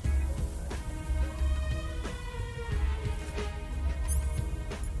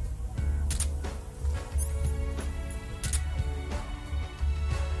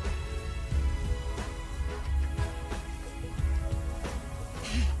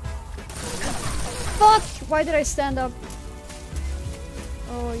 Fuck! Why did I stand up?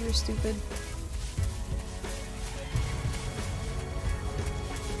 Oh, you're stupid.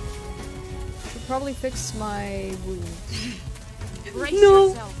 Should probably fix my wounds. Brace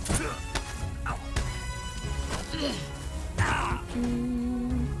yourself.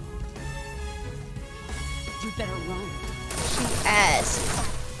 You better run. She asked.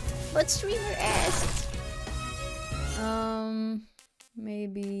 What streamer asked?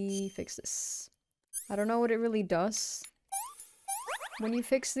 Maybe fix this. I don't know what it really does when you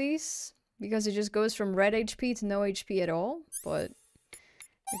fix these, because it just goes from red HP to no HP at all, but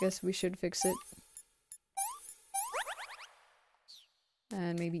I guess we should fix it.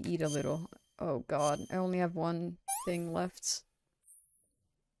 And maybe eat a little. Oh god, I only have one thing left.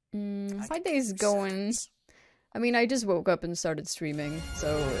 My day's going. I mean, I just woke up and started streaming,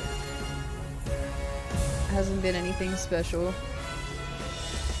 so it hasn't been anything special.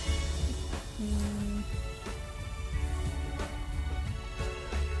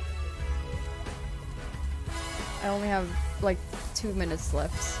 I only have like 2 minutes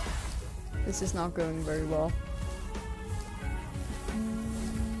left. This is not going very well.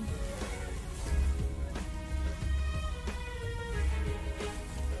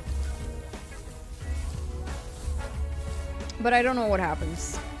 But I don't know what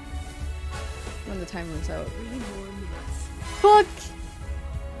happens when the time runs out. 3 more minutes. Fuck!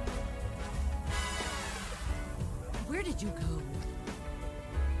 Where did you go?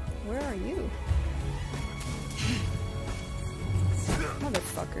 Where are you?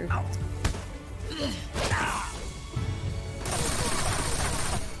 Motherfucker.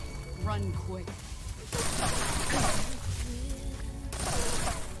 Run quick.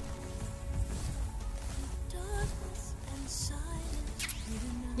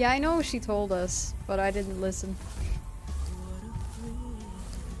 Yeah, I know she told us, but I didn't listen.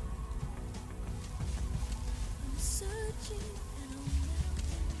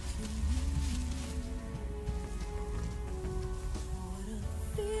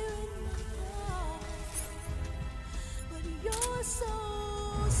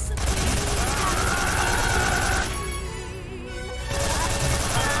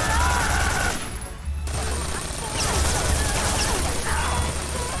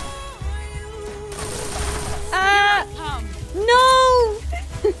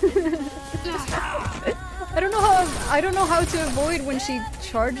 I don't know how to avoid when she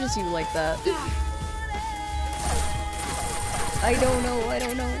charges you like that. I don't know.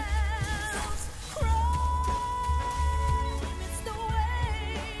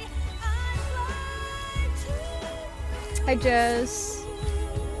 Hi Jess.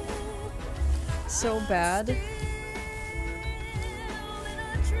 So bad.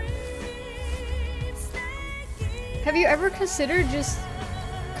 Have you ever considered just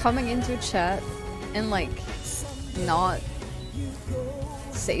coming into a chat and like not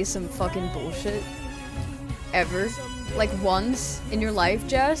say some fucking bullshit ever? Like once in your life,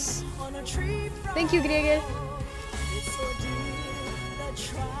 Jess? Thank you, Gregor.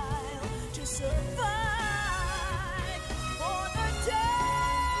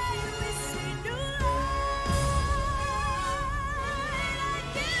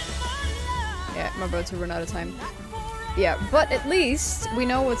 Yeah, I'm about to run out of time. Yeah, but at least we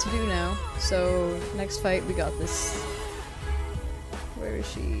know what to do now. So, next fight, we got this. Where is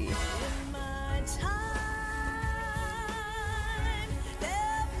she?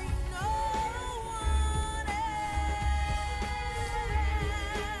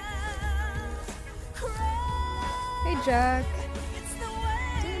 Hey, Jack.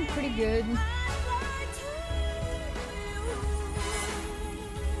 Doing pretty good.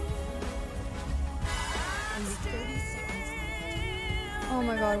 Oh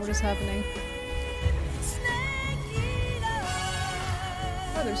my god, what is happening?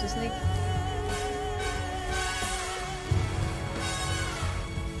 Oh, there's a snake.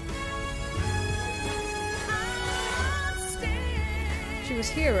 She was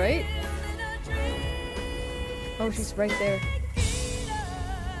here, right? Oh, she's right there.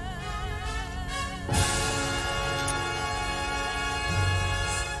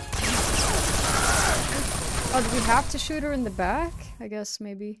 Oh, do we have to shoot her in the back? I guess,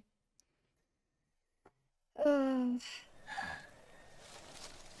 maybe.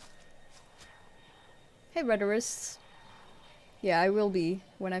 Hey, Rederists. Yeah, I will be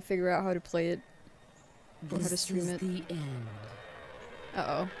when I figure out how to play it. Or how to stream it. The end.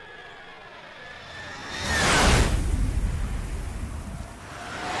 Uh-oh.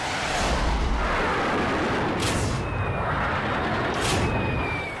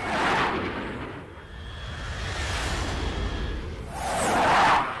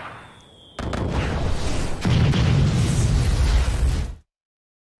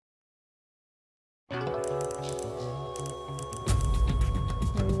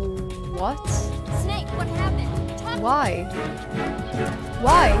 What? Snake, what happened? Talk. Why?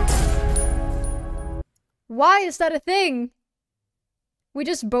 Why? Why is that a thing? We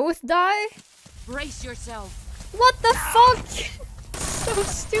just both die? Brace yourself. What the fuck? So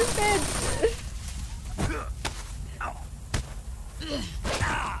stupid.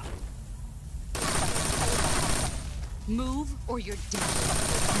 Move or you're dead.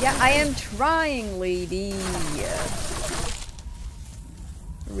 Yeah, I am trying, lady.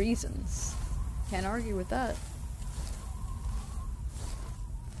 Reasons. Can't argue with that.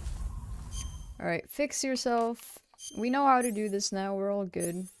 Alright, fix yourself. We know how to do this now, we're all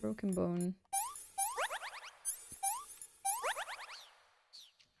good. Broken bone.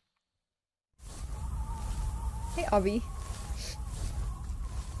 Hey, Abby.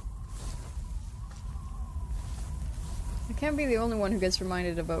 I can't be the only one who gets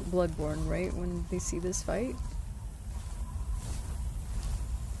reminded about Bloodborne, right? When they see this fight.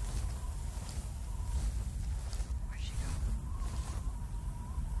 Where'd she go?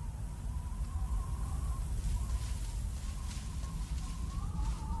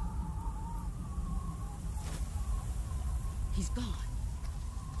 He's gone.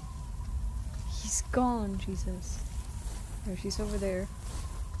 He's gone, Jesus. Oh, she's over there.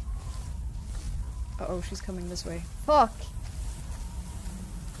 Uh-oh, she's coming this way. Fuck!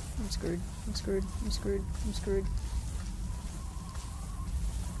 I'm screwed. I'm screwed. I'm screwed. I'm screwed.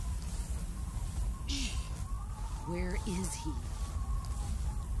 Where is he?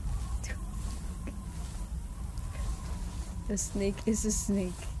 A snake is a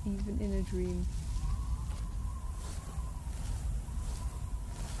snake, even in a dream.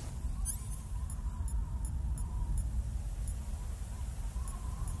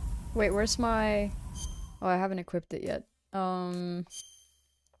 Wait, where's my... Oh, I haven't equipped it yet. We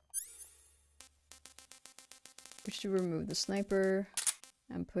should remove the sniper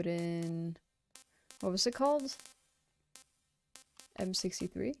and put in... What was it called?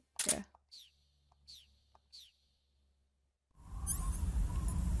 M63? Yeah.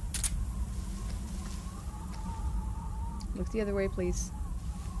 Look the other way, please.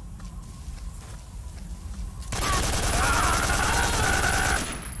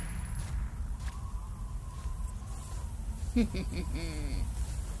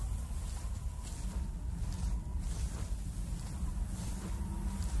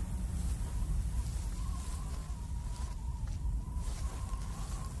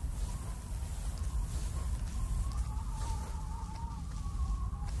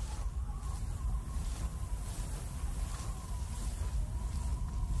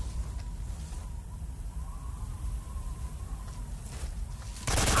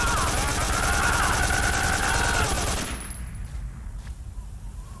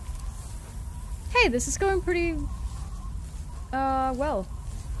 Hey, this is going pretty, well.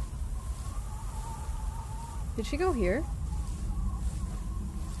 Did she go here?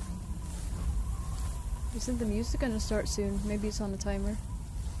 Isn't the music gonna start soon? Maybe it's on a timer.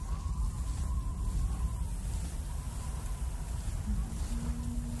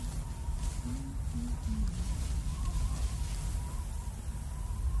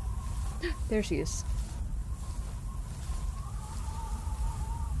 There she is.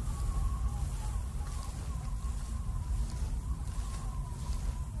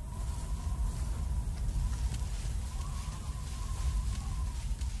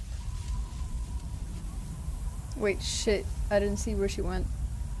 Wait, shit. I didn't see where she went.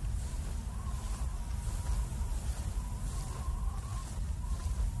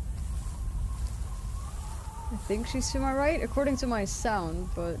 I think she's to my right, according to my sound,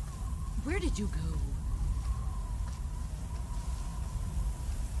 but... Where did you go?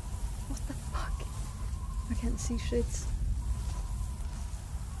 What the fuck? I can't see shit.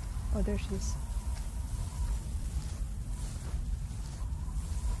 Oh, there she is.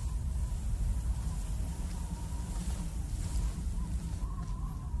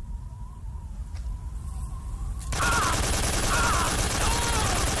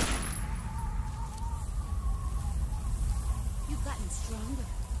 You've gotten stronger.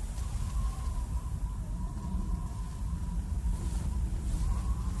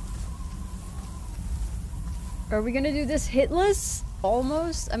 Are we gonna do this hitless?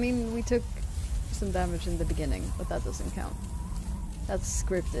 Almost? I mean, we took some damage in the beginning, but that doesn't count. That's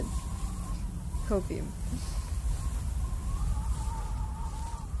scripted. Copium.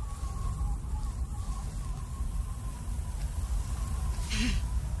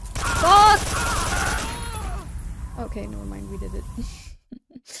 Fuck! Okay, never mind, we did it.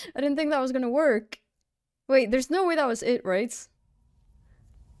 I didn't think that was gonna work. Wait, there's no way that was it, right?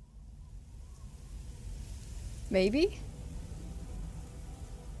 Maybe?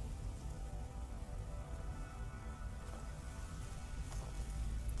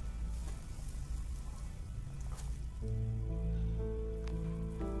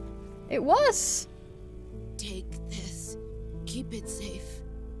 It was! Take this. Keep it safe.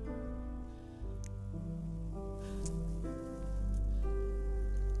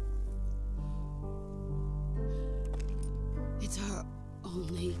 It's our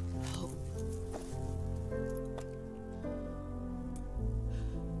only hope.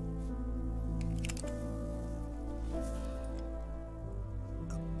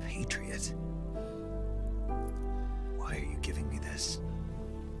 A patriot? Why are you giving me this?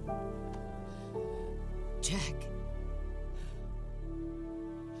 Jack.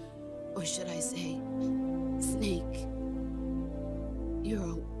 Or should I say, Snake. You're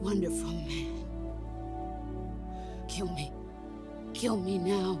a wonderful man. Kill me. Kill me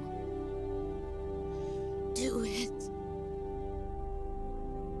now. Do it.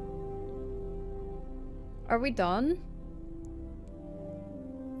 Are we done?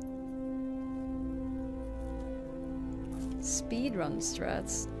 Speedrun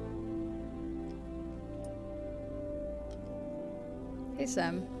strats. Hey,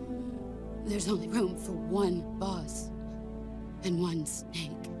 Sam. There's only room for one boss and one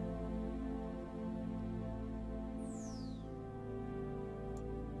snake.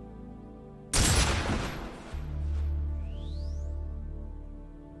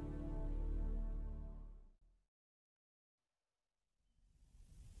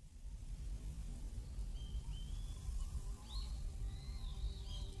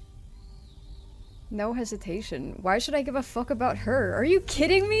 No hesitation. Why should I give a fuck about her? Are you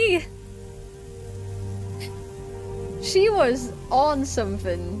kidding me? She was on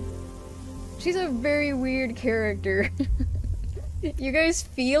something. She's a very weird character. You guys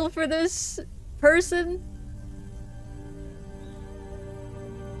feel for this person?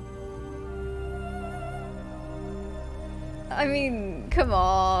 I mean, come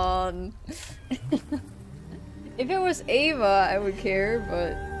on. If it was Ava, I would care,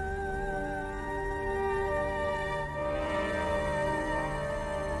 but...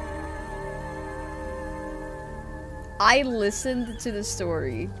 I listened to the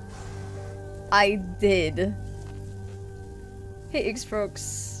story. I did. Hey,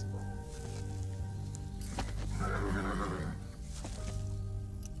 Xprox.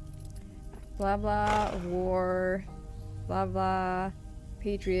 Blah blah, war. Blah blah,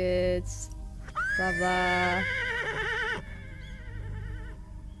 patriots. Blah blah.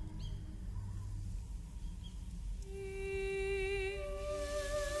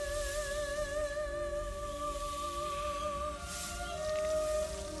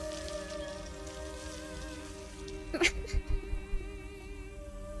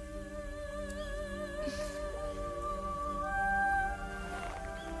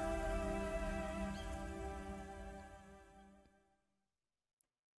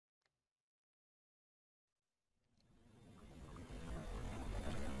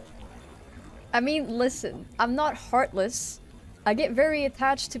 I mean, listen, I'm not heartless. I get very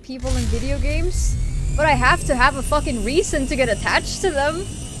attached to people in video games, but I have to have a fucking reason to get attached to them.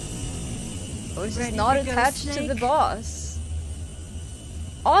 I was just not attached to the boss.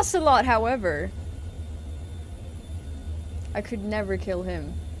 Ocelot, however, I could never kill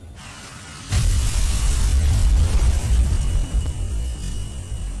him.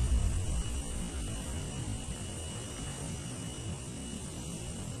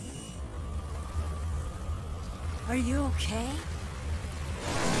 Are you okay?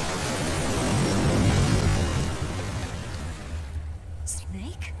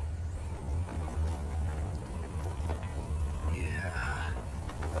 Snake? Yeah.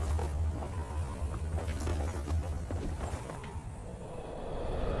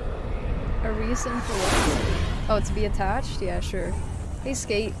 A reason for what? Oh, to be attached? Yeah, sure. Hey,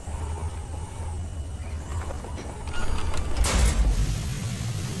 Skate.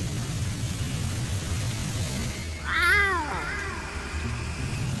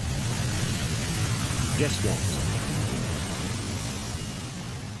 Guess what?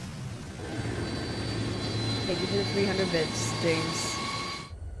 Thank you for the 300 bits, James.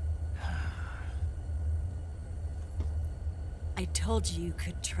 I told you you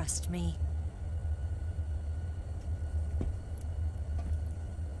could trust me.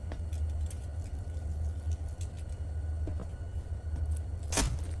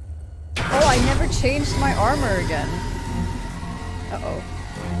 Oh, I never changed my armor again. Uh-oh.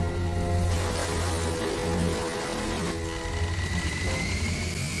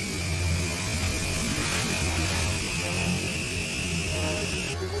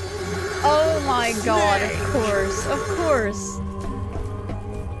 Oh my god, of course, of course.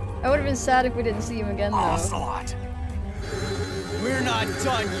 I would have been sad if we didn't see him again, though. Ocelot! We're not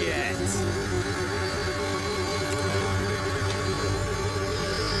done yet!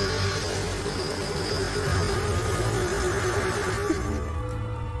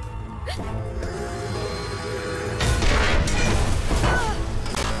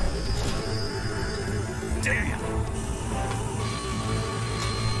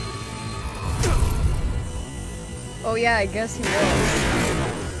 Oh yeah, I guess he was.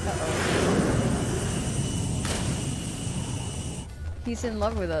 Uh-oh. He's in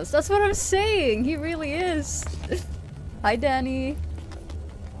love with us. That's what I'm saying! He really is! Hi, Danny.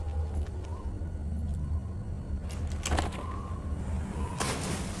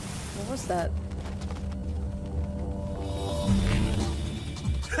 What was that?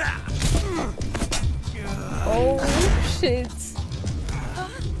 Oh, shit.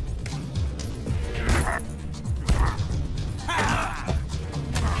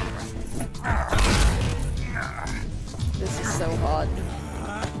 This is so hot.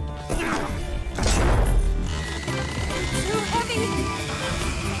 Too heavy!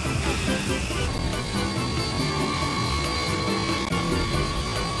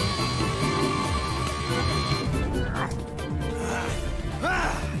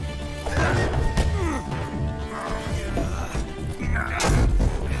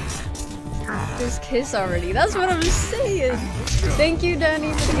 Just kiss already. That's what I'm saying. Thank you,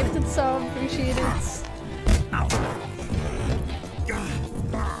 Danny, for the gifted sub. Appreciate it.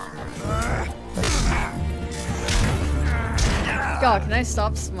 God, can I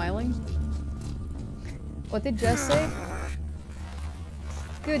stop smiling? What did Jess say?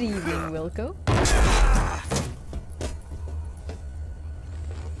 Good evening, Wilco.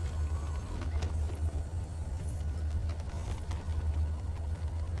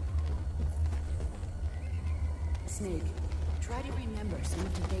 Snake, try to remember some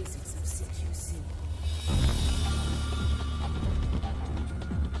of the basics of CQC.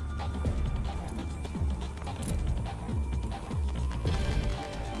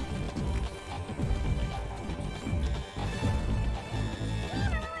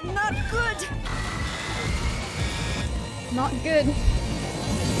 Not good! Not good.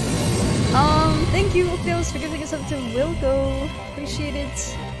 Thank you, Wilkos, for giving us up to Wilco. Appreciate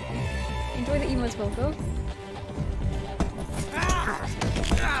it. Enjoy the emotes, Wilco.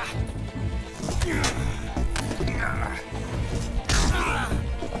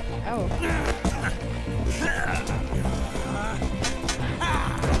 Oh.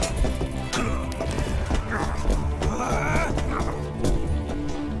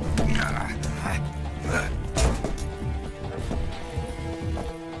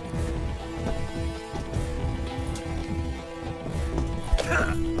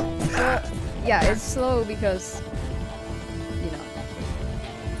 Well, yeah, it's slow because, you know.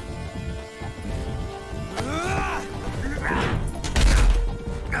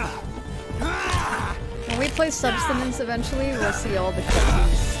 When we play Substance eventually, we'll see all the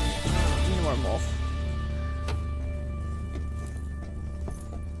cutscenes normal.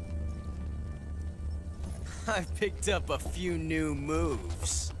 I picked up a few new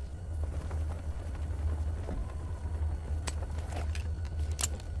moves.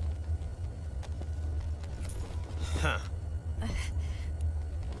 Huh.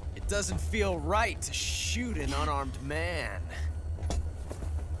 It doesn't feel right to shoot an unarmed man.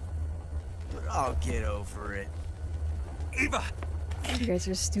 But I'll get over it. Eva! You guys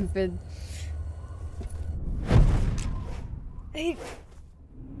are stupid. Hey.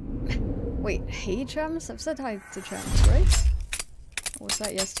 Wait, hey Chums? I've said hi to Chums, right? Or was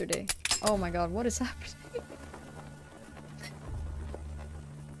that yesterday? Oh my god, what is happening?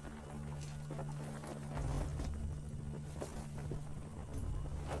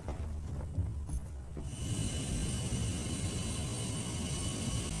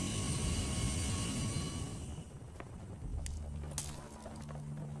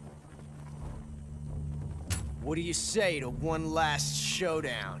 What do you say to one last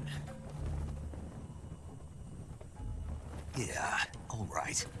showdown? Yeah, all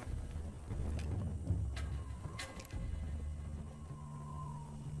right.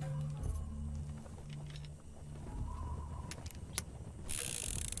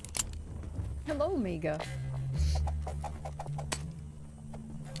 Hello, Mega.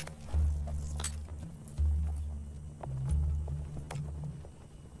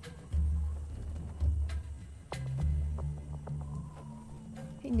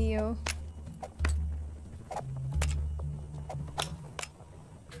 Hey, Neo.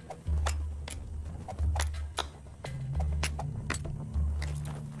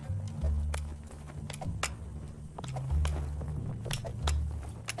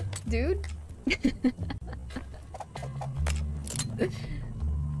 Dude?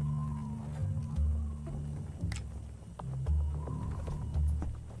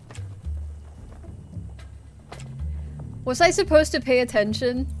 Was I supposed to pay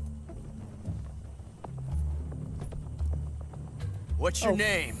attention? What's your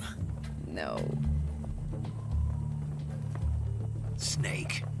name? No.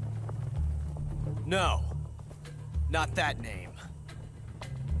 Snake. No. Not that name.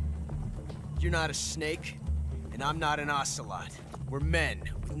 You're not a snake, and I'm not an ocelot. We're men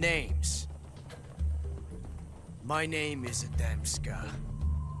with names. My name is Adamska.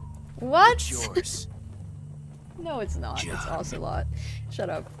 What? What's yours? No, it's not. John. It's Ocelot. Shut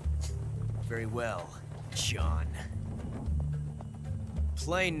up. Very well, John.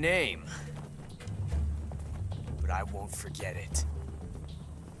 Plain name. But I won't forget it.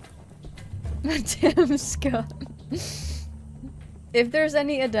 Adamska. If there's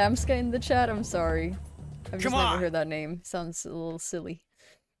any Adamska in the chat, I'm sorry. I've just Come never on. heard that name. Sounds a little silly.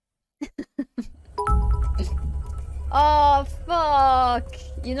 Oh, fuck.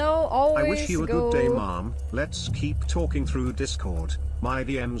 You know, always I wish you a go... good day, Mom. Let's keep talking through Discord. My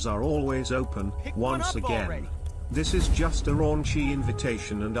DMs are always open. Pick one Once up again. already. This is just a raunchy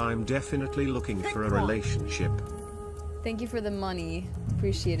invitation and I'm definitely looking for a one. relationship. Thank you for the money.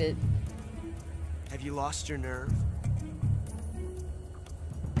 Appreciate it. Have you lost your nerve?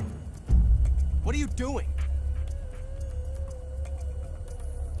 What are you doing?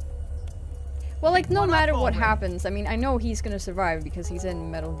 Well, like, no one up matter what already. happens, I mean, I know he's gonna survive because he's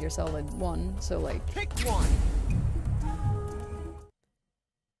in Metal Gear Solid 1, so, like... Pick one.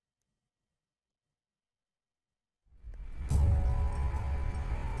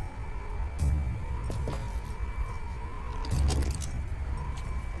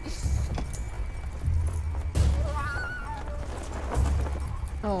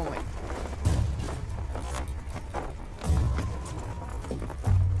 Oh my...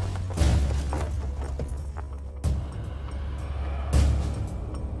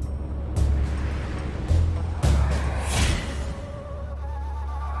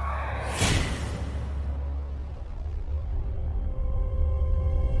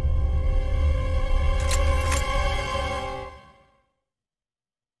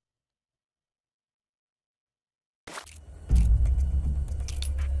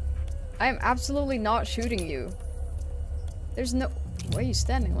 I am absolutely not shooting you. There's no... Why are you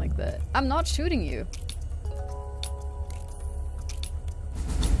standing like that? I'm not shooting you.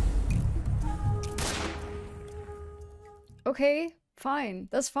 Okay, fine.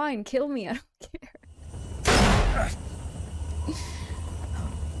 That's fine. Kill me. I don't care.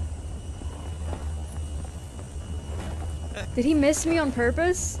 Did he miss me on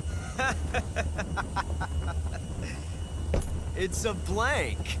purpose? It's a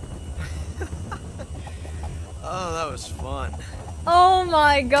blank. Oh, that was fun. Oh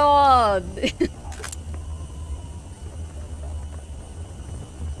my god!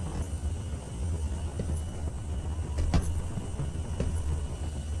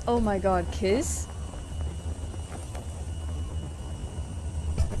 Oh my god, kiss?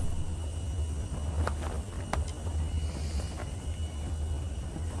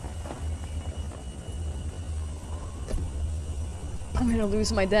 I'm gonna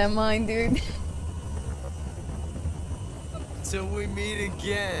lose my damn mind, dude. Till we meet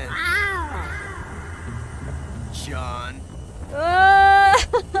again. John. Ah!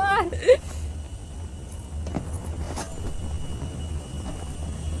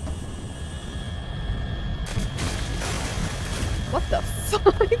 What the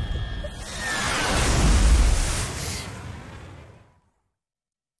fuck?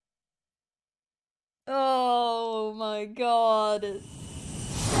 Oh my god.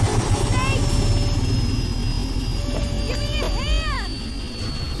 Give me a hand!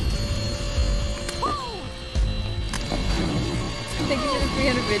 Whoa! Thank you for the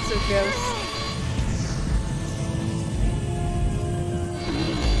 300 bits, of Ghost.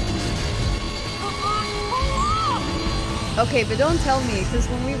 Okay, but don't tell me, because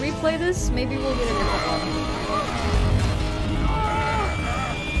when we replay this, maybe we'll get a different one.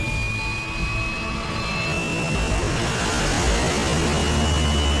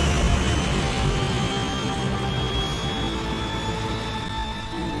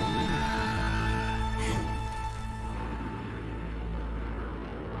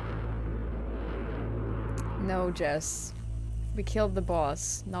 No, Jess. We killed the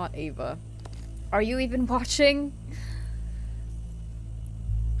boss, not Ava. Are you even watching?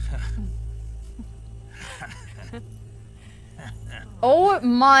 Oh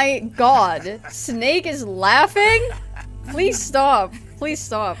my god. Snake is laughing? Please stop. Please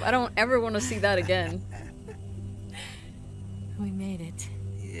stop. I don't ever want to see that again. We made it.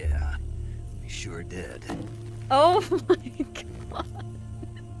 Yeah, we sure did. Oh my god.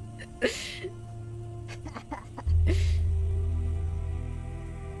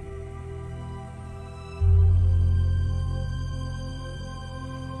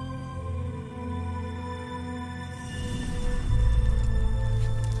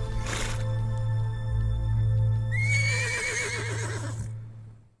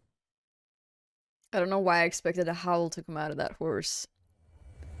 I don't know why I expected a howl to come out of that horse.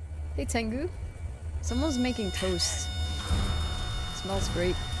 Hey Tengu. Someone's making toast. Smells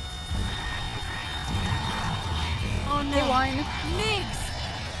great. Oh no. Hey Wine. Migs!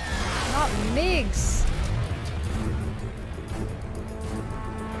 Not Migs!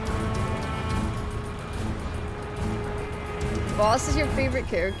 Boss is your favorite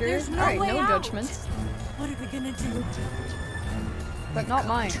character? There's no Alright, way no out. judgment. What are we gonna do? But not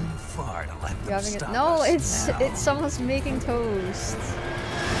mine. Too far to let You them having it? stop No, us now. it's someone's making toast.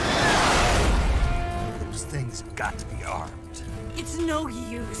 Those things have got to be armed. It's no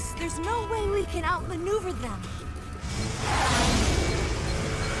use. There's no way we can outmaneuver them.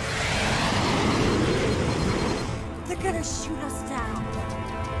 They're gonna shoot us down.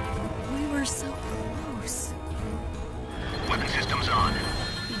 We were so close. Weapon systems on.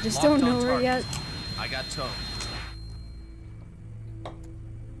 You just Locked don't on know her target. yet. I got towed.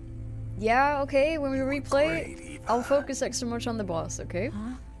 Yeah, okay, when we replay, Great, Eva. I'll focus extra much on the boss, okay?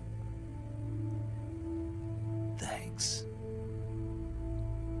 Huh? Thanks.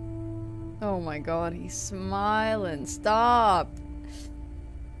 Oh my god, he's smiling. Stop!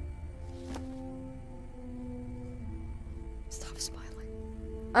 Stop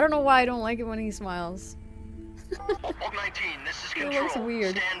smiling. I don't know why I don't like it when he smiles. Bulk 19, this is It Control. looks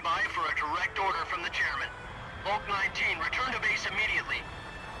weird. Stand by for a direct order from the chairman. Bulk 19, return to base immediately.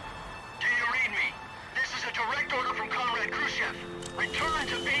 Do you read me? This is a direct order from Comrade Khrushchev. Return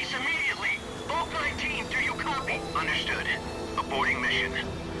to base immediately. Bulk 19, do you copy? Understood. Aborting mission.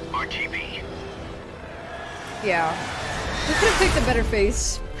 RTB. Yeah. We could have picked a better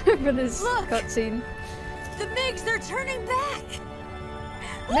face for this Look! cutscene. The Migs, they're turning back!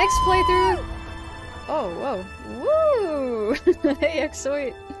 Next playthrough! Oh, whoa. Woo! Hey,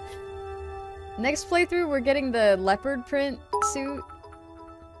 Xoit. Next playthrough, we're getting the leopard print suit.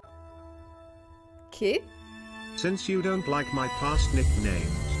 Okay. Since you don't like my past nickname,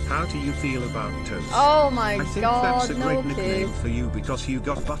 how do you feel about Toast? Oh my I think god, that's a great no nickname kid. for you because you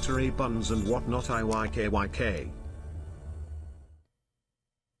got buttery buns and whatnot. IYKYK.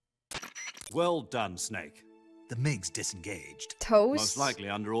 Well done, Snake. The MiG's disengaged. Toast? Most likely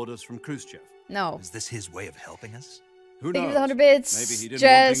under orders from Khrushchev. No. Is this his way of helping us? Who Thank you knows? for the 100 bits. Maybe he didn't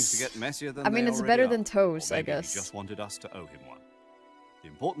Jess. want things to get messier than I mean, they it's already better are. than toast, Or I maybe guess. He just wanted us to owe him one. The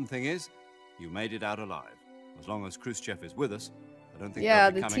important thing is, you made it out alive. As long as Khrushchev is with us, I don't think Yeah,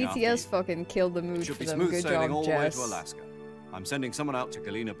 they'll the be coming after TTS you. fucking killed the It mood should for be them. smooth Good sailing job, all the way Jess. to Alaska. I'm sending someone out to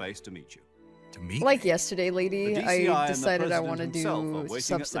Galena Base to meet you. To meet Like me? yesterday, lady, The DCI I and the decided I president want to himself are do waiting at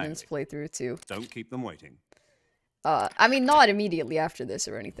substance playthrough too. Don't keep them waiting. I mean, not immediately after this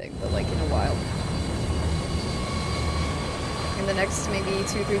or anything, but like in a while. In the next maybe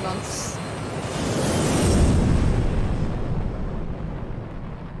 2-3 months.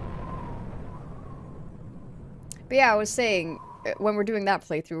 But yeah, I was saying, when we're doing that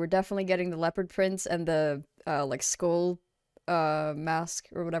playthrough, we're definitely getting the leopard prints and the, like, skull, mask,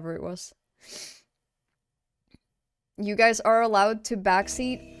 or whatever it was. You guys are allowed to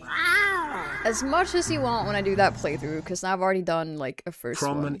backseat as much as you want when I do that playthrough, because I've already done, like, a first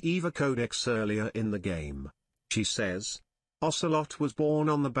From one. an Eva Codex earlier in the game. She says, Ocelot was born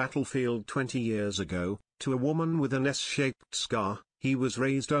on the battlefield 20 years ago, to a woman with an S-shaped scar. He was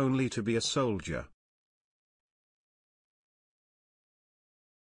raised only to be a soldier.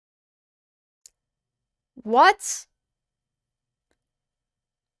 What?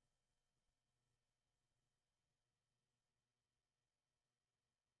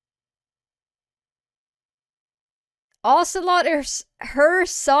 Ocelot is her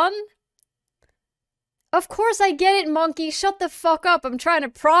son? Of course I get it, monkey. Shut the fuck up. I'm trying to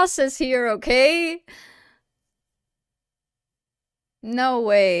process here, okay? No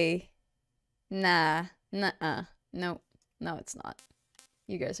way. Nah. Nuh-uh. No. No, it's not.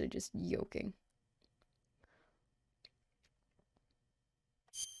 You guys are just yoking.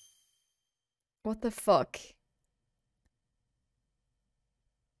 What the fuck?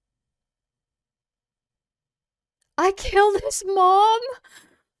 I killed his mom?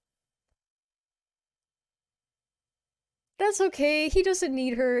 That's okay. He doesn't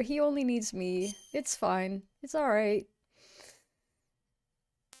need her. He only needs me. It's fine. It's alright.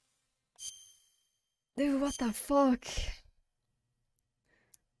 Dude, what the fuck?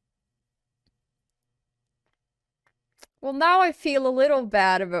 Well, now I feel a little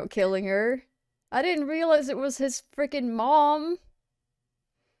bad about killing her. I didn't realize it was his freaking mom.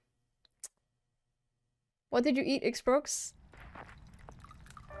 What did you eat, Xprox?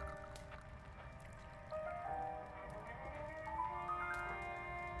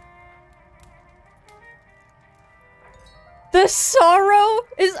 The The Sorrow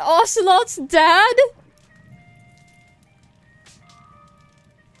is Ocelot's dad?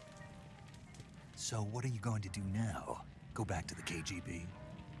 So what are you going to do now? Go back to the KGB?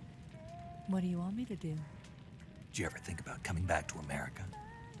 What do you want me to do? Did you ever think about coming back to America?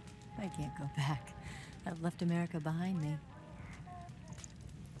 I can't go back. I've left America behind me.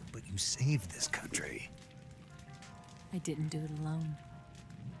 But you saved this country. I didn't do it alone.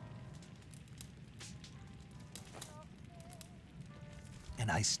 And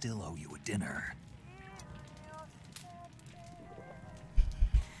I still owe you a dinner.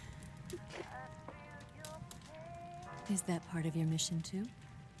 Is that part of your mission too?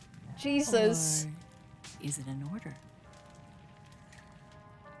 Jesus. Or is it an order?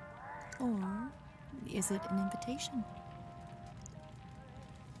 Or is it an invitation?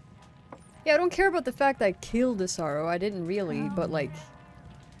 Yeah, I don't care about the fact I killed the Sorrow. I didn't really, but like...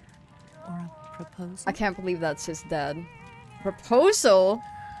 Or a proposal? I can't believe that's his dad. Proposal?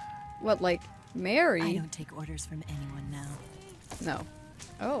 What, like, marry? I don't take orders from anyone now. No.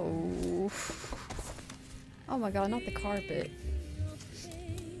 Oh. Oh my god, not the carpet.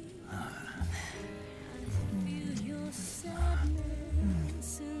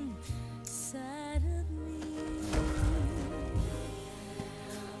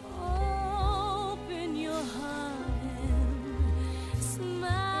 Open your heart and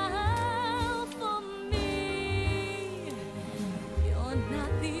smile for me. You're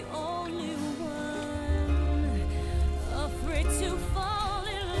not the only one afraid to fall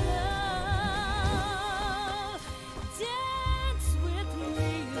in love. Dance with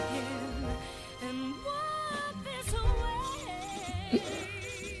me again and walk this way.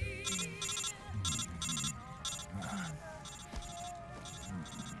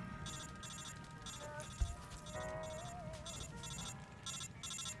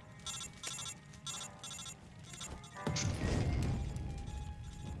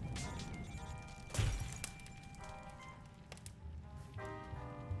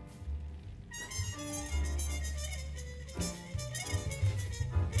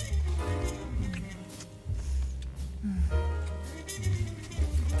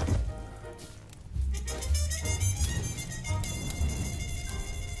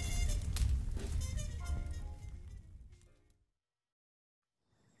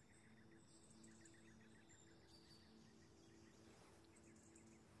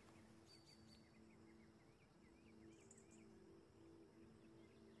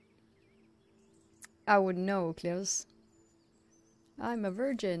 I would know, Klaus. I'm a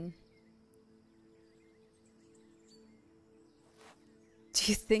virgin. Do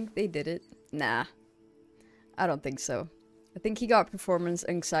you think they did it? Nah. I don't think so. I think he got performance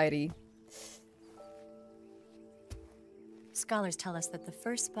anxiety. Scholars tell us that the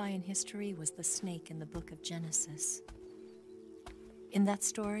first spy in history was the snake in the book of Genesis. In that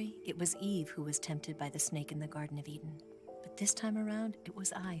story, it was Eve who was tempted by the snake in the Garden of Eden. But this time around, it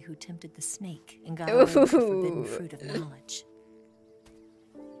was I who tempted the snake and got away with the forbidden fruit of knowledge.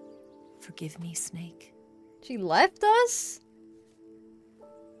 Forgive me, snake. She left us?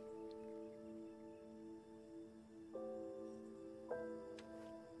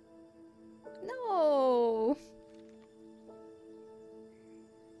 No.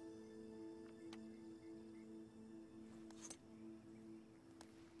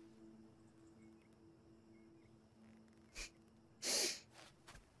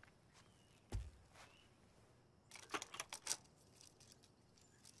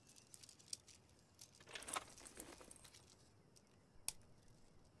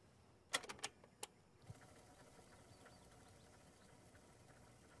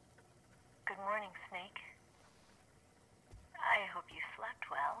 Good morning, Snake. I hope you slept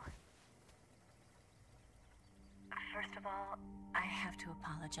well. First of all, I have to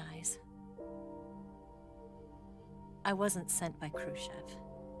apologize. I wasn't sent by Khrushchev.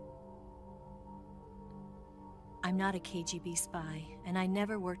 I'm not a KGB spy, and I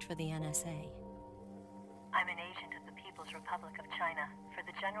never worked for the NSA. I'm an agent of the People's Republic of China for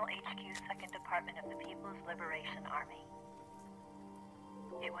the General HQ 2nd Department of the People's Liberation Army.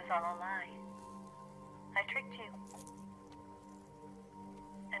 It was all a lie. I tricked you.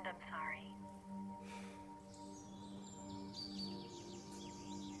 And I'm sorry.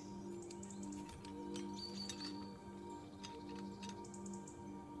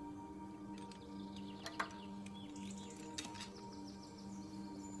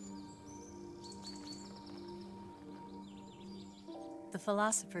 The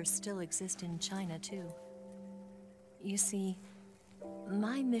philosophers still exist in China, too. You see,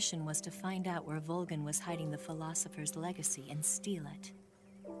 my mission was to find out where Volgan was hiding the philosopher's legacy and steal it.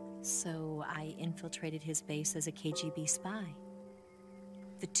 So ago, I infiltrated his base as a KGB spy.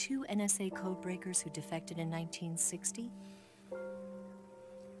 The 2 NSA codebreakers who defected in 1960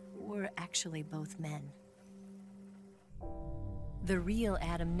 were actually both men. The real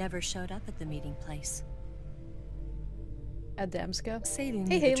Adam never showed up at the meeting place, Adamska. saving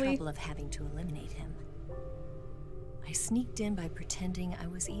Hey, me the Haley. trouble of having to eliminate him. I sneaked in by pretending I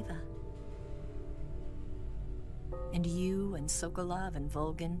was Eva. And you and Sokolov and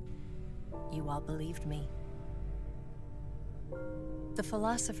Volgin, you all believed me. The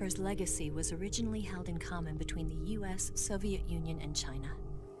philosopher's legacy was originally held in common between the US, Soviet Union, and China.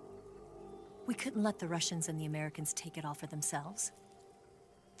 We couldn't let the Russians and the Americans take it all for themselves.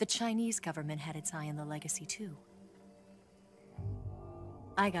 The Chinese government had its eye on the legacy too.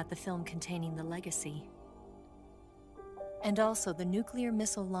 I got the film containing the legacy, and also the nuclear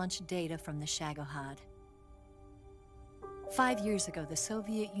missile launch data from the Shagohod. 5 years ago, the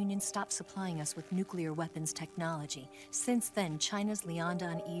Soviet Union stopped supplying us with nuclear weapons technology. Since then, China's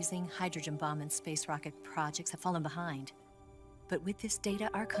Liaodong easing, hydrogen bomb, and space rocket projects have fallen behind. But with this data,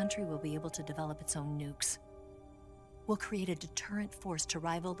 our country will be able to develop its own nukes. We'll create a deterrent force to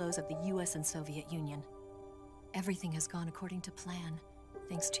rival those of the US and Soviet Union. Everything has gone according to plan,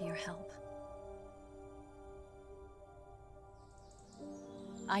 thanks to your help.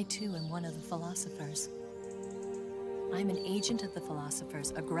 I too am one of the philosophers. I'm an agent of the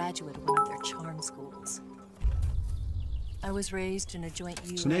philosophers, a graduate of one of their charm schools. I was raised in a joint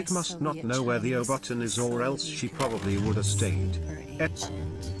US Snake must not Soviet know where the O Chinese button is, or else she probably would have stayed.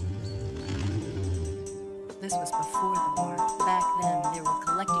 This was before the war. Back then, they were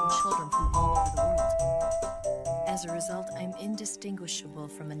collecting children from all over the world. As a result, I'm indistinguishable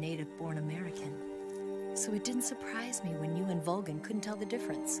from a native-born American. So it didn't surprise me when you and Volgin couldn't tell the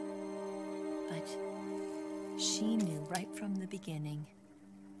difference. But she knew right from the beginning.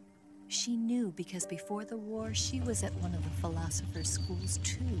 She knew because before the war, she was at one of the philosopher's schools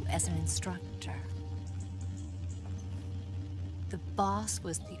too, as an instructor. The boss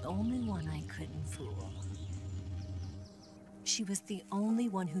was the only one I couldn't fool. She was the only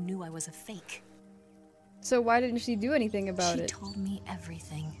one who knew I was a fake. So why didn't she do anything about it? She told me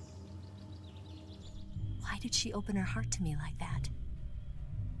everything. Why did she open her heart to me like that?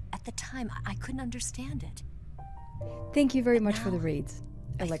 At the time, I couldn't understand it. Thank you very But much for the now, raids,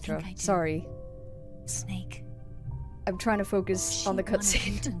 Electra. I do. Sorry. Snake. I'm trying to focus on the She wanted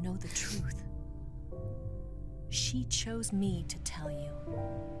you cutscene. to know the truth. She chose me to tell you.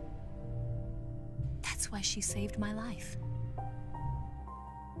 That's why she saved my life.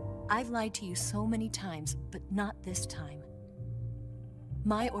 I've lied to you so many times, but not this time.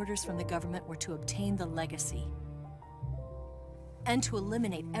 My orders from the government were to obtain the legacy and to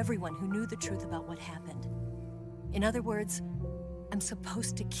eliminate everyone who knew the truth about what happened. In other words, I'm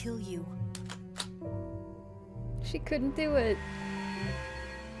supposed to kill you. She couldn't do it.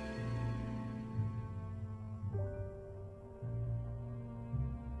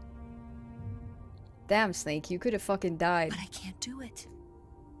 Damn, Snake, you could have fucking died. But I can't do it.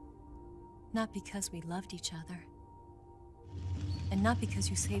 Not because we loved each other. And not because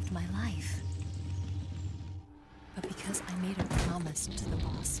you saved my life. But because I made a promise to the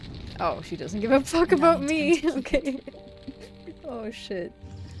boss. Oh, she doesn't give a fuck And I about me. intend to keep Okay. Oh, shit.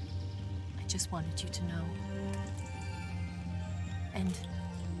 I just wanted you to know. And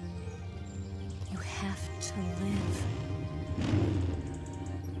you have to live.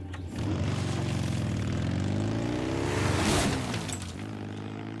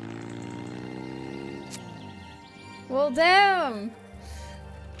 Well, damn!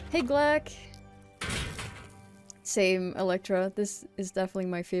 Hey, Glack. Same, Electra. This is definitely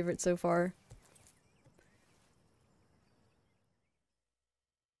my favorite so far.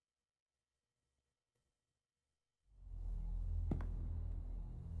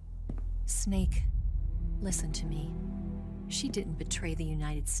 Snake, listen to me. She didn't betray the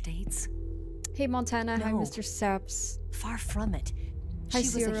United States. Hey, Montana. Hi, No. Mr. Saps. Far from it. Hi, She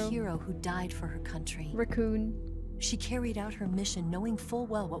was Zero. a hero who died for her country. Raccoon. She carried out her mission knowing full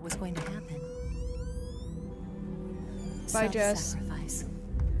well what was going to happen. Bye, Jess. Self-sacrifice.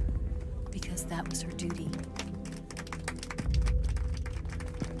 Because that was her duty.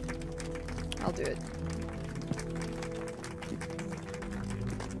 I'll do it.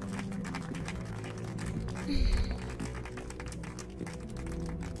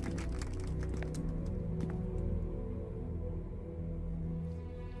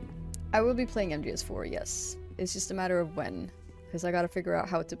 I will be playing MGS4, yes. It's just a matter of when, because I gotta figure out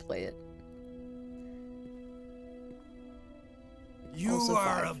how to play it. You Also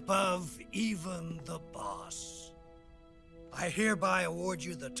are 5. above even the boss. I hereby award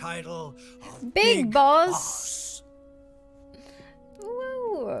you the title of Big Boss.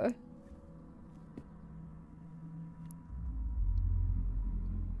 Whoa.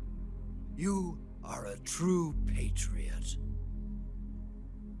 You are a true patriot.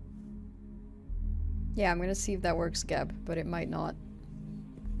 Yeah, I'm gonna see if that works, Gab, but it might not.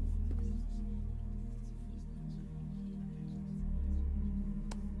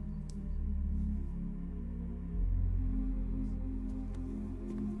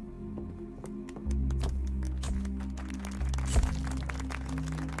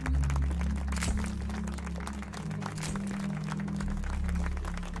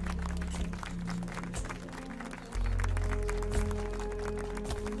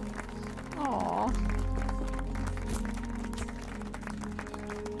 Aww.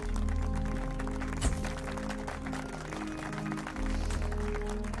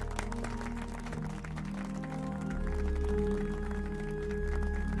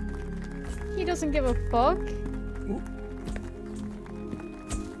 He doesn't give a fuck.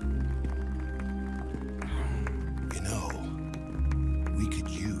 You know, we could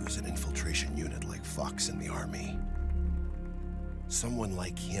use an infiltration unit like Fox in the army. Someone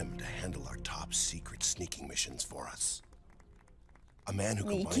like him to handle our top secret sneaking missions for us. A man who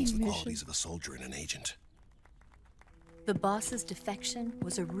combines the qualities of a soldier and an agent. The boss's defection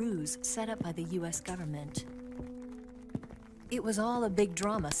was a ruse set up by the US government. It was all a big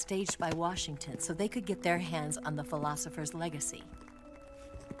drama staged by Washington so they could get their hands on the philosopher's legacy.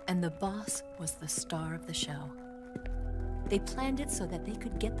 And the boss was the star of the show. They planned it so that they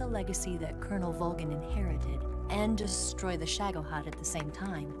could get the legacy that Colonel Volgin inherited and destroy the Shagohod at the same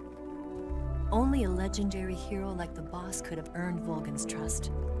time. Only a legendary hero like the boss could have earned Volgin's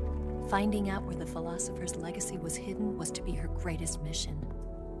trust. Finding out where the philosopher's legacy was hidden was to be her greatest mission.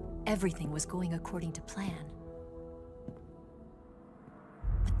 Everything was going according to plan.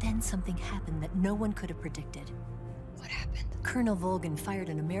 But then something happened that no one could have predicted. What happened? Colonel Volgin fired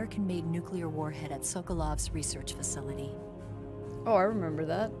an American-made nuclear warhead at Sokolov's research facility. Oh, I remember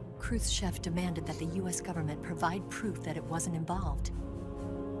that. Khrushchev demanded that the US government provide proof that it wasn't involved.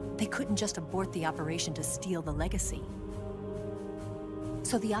 They couldn't just abort the operation to steal the legacy.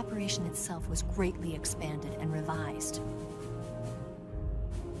 So the operation itself was greatly expanded and revised.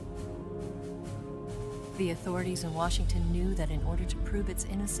 The authorities in Washington knew that in order to prove its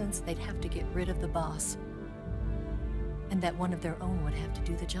innocence, they'd have to get rid of the boss. And that one of their own would have to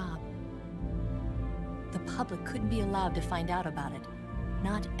do the job. The public couldn't be allowed to find out about it.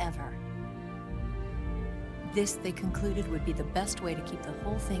 Not ever. This, they concluded, would be the best way to keep the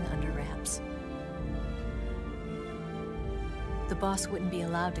whole thing under wraps. The boss wouldn't be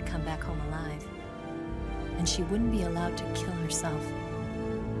allowed to come back home alive. And she wouldn't be allowed to kill herself.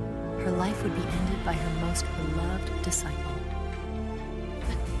 Her life would be ended by her most beloved disciple.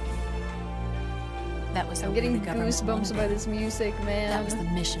 That was I'm getting goosebumps by this music, man. That was the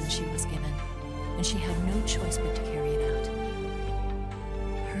mission she was given, and she had no choice but to carry it out.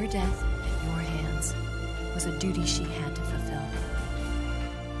 Her death at your hands was a duty she had to fulfill.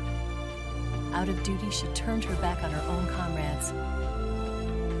 Out of duty, she turned her back on her own comrades.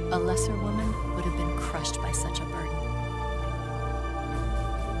 A lesser woman would have been crushed by such a burden.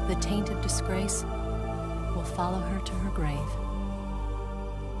 The taint of disgrace will follow her to her grave.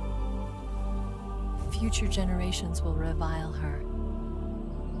 Future generations will revile her.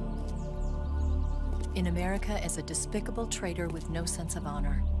 In America as a despicable traitor with no sense of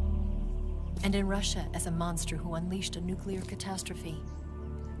honor. And in Russia as a monster who unleashed a nuclear catastrophe.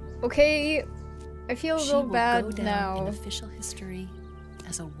 Okay, I feel a little bad now. She will go now. down in official history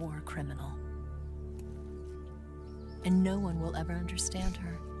as a war criminal. And no one will ever understand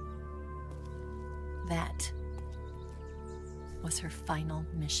her. That was her final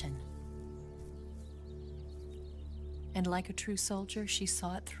mission. And like a true soldier, she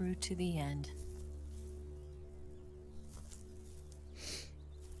saw it through to the end.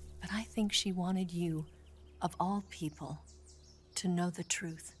 But I think she wanted you, of all people, to know the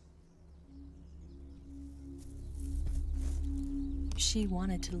truth. She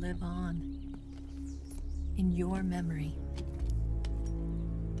wanted to live on in your memory.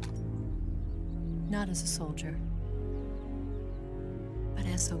 Not as a soldier, but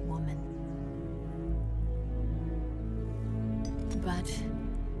as a woman. But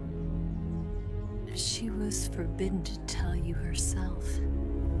she was forbidden to tell you herself.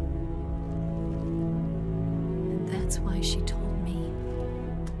 And that's why she told me.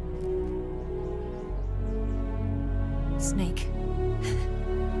 Snake,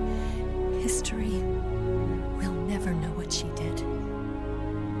 history will never know what she did.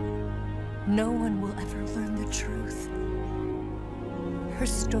 No one will ever learn the truth. her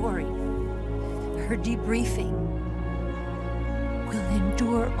story, her debriefing, will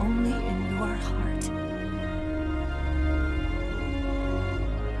endure only in your heart.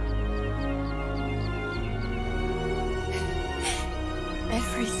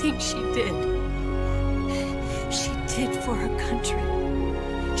 Everything she did for her country.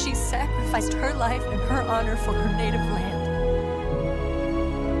 She sacrificed her life and her honor for her native land.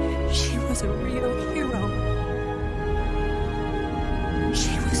 She was a real hero.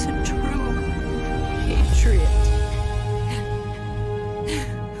 She was a true patriot.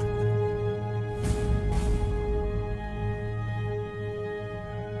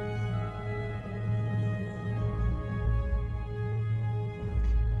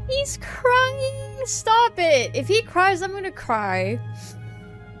 He's crying! Stop it! If he cries, I'm gonna cry.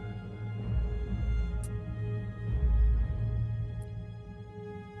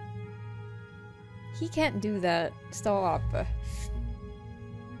 He can't do that. Stop.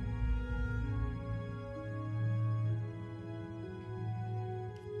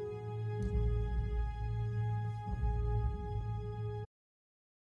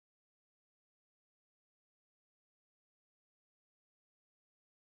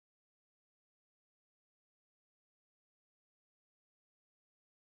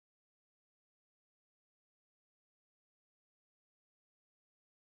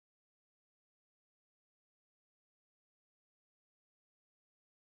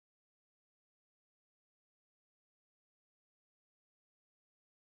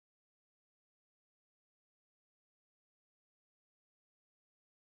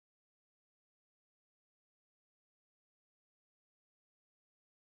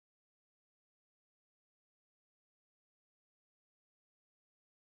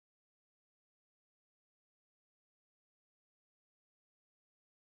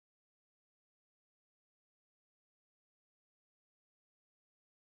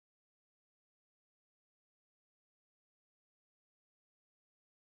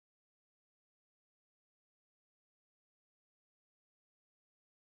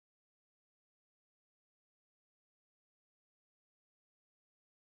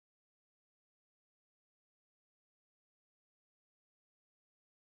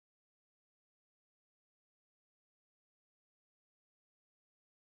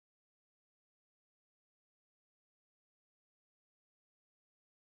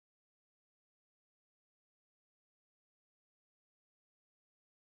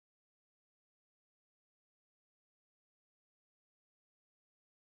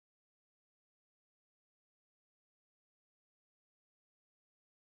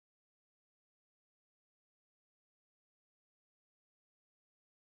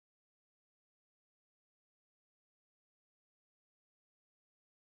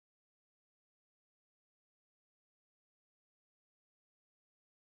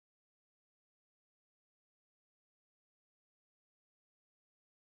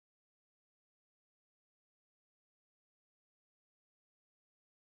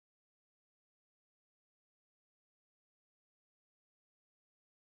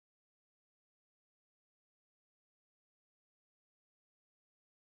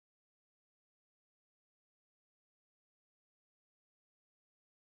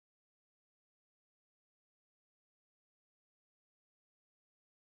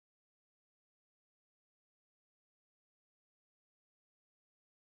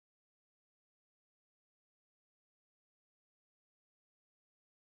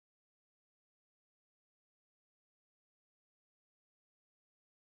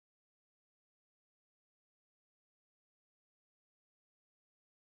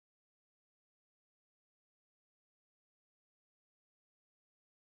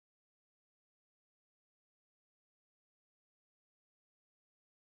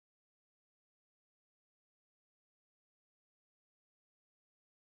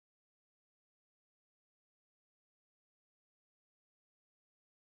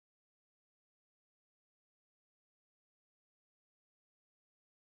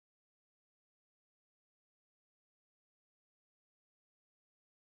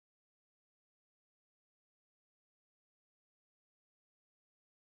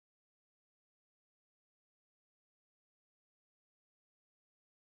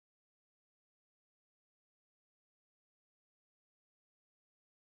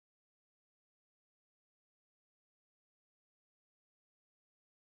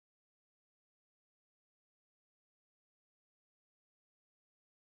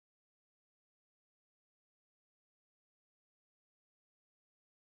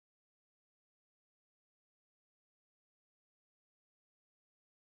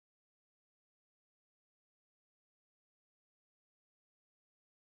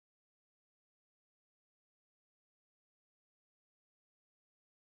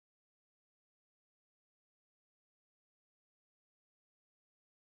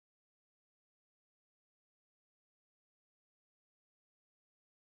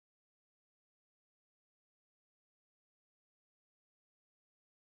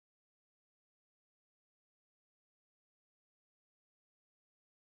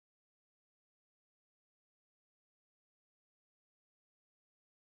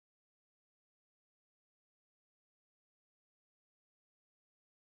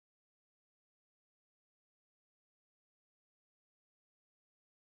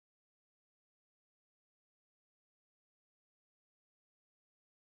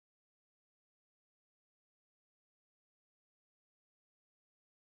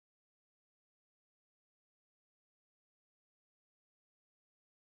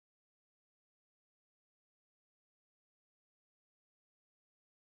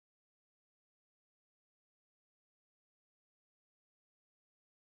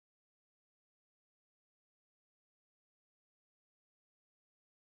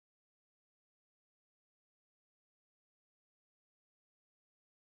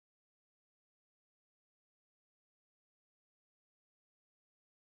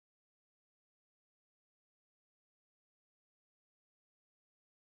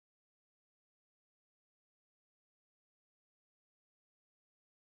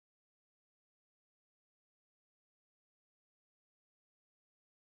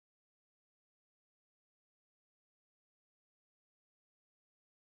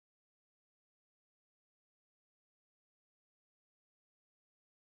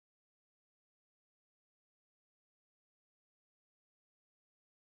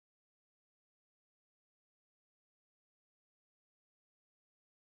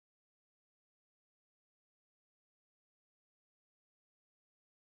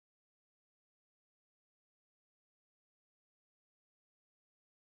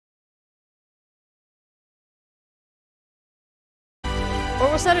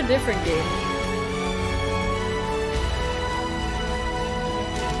 was that a different game?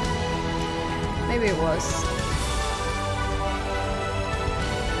 Maybe it was.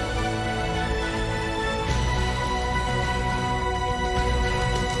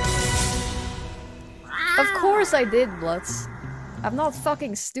 Of course I did, Blutz. I'm not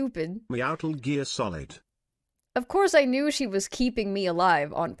fucking stupid. Meow Gear Solid. Of course I knew she was keeping me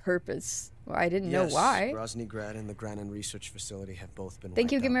alive on purpose. Well, I didn't know why. Grozny Grad and the Granin Research Facility have both been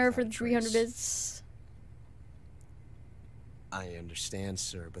Thank you, wiped out Gamera, for without the a 300 trace. bits. I understand,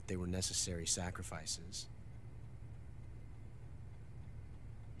 sir, but they were necessary sacrifices.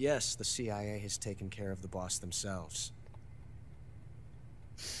 Yes, the CIA has taken care of the boss themselves.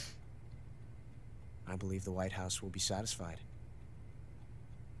 I believe the White House will be satisfied.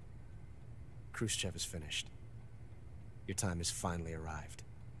 Khrushchev is finished. Your time has finally arrived.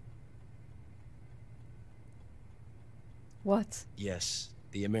 What? Yes,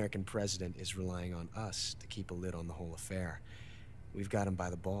 the American president is relying on us to keep a lid on the whole affair. We've got him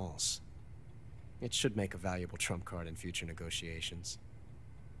by the balls. It should make a valuable trump card in future negotiations.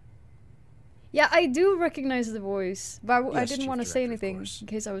 Yeah, I do recognize the voice, but I Yes, didn't Chief want to say Director, of anything course. in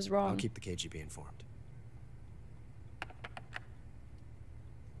case I was wrong. I'll keep the KGB informed.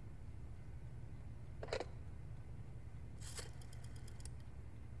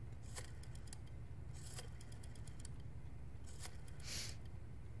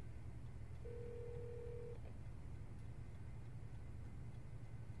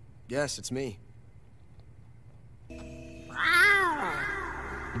 Yes, it's me. The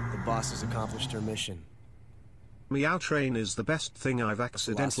boss has accomplished her mission. Meow Train is the best thing I've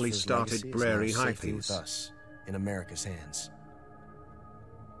accidentally Philosopher's started legacy is now Brary safely with Hypes. us, in America's hands.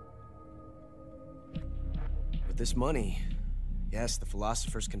 With this money, yes, the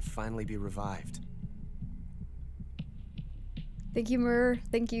philosophers can finally be revived. Thank you, Mur.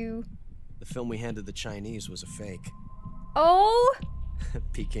 Thank you. The film we handed the Chinese was a fake. Oh!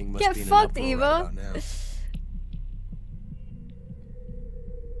 Peking must Get be in fucked, an uproar Eva. right about now.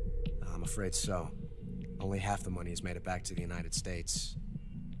 I'm afraid so. Only half the money has made it back to the United States.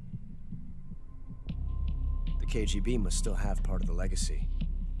 The KGB must still have part of the legacy.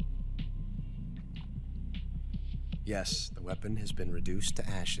 Yes, the weapon has been reduced to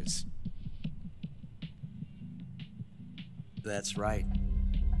ashes. That's right.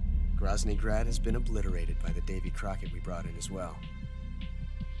 Grozny Grad has been obliterated by the Davy Crockett we brought in as well.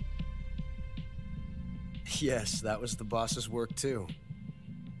 Yes, that was the boss's work too.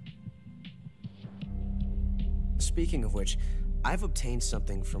 Speaking of which, I've obtained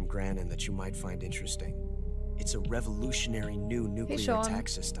something from Granin that you might find interesting. It's a revolutionary new nuclear Sean. attack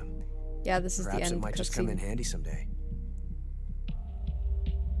system. Yeah, this is Perhaps the it end might just come in cutscene. handy someday.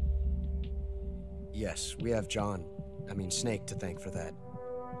 Yes, we have Snake to thank for that.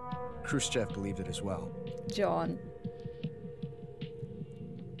 Khrushchev believed it as well. John.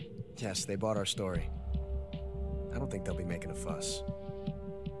 Yes, they bought our story. I don't think they'll be making a fuss.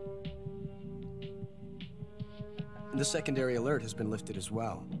 The secondary alert has been lifted as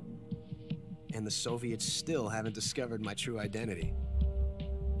well. And the Soviets still haven't discovered my true identity.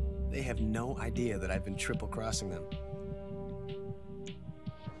 They have no idea that I've been triple-crossing them.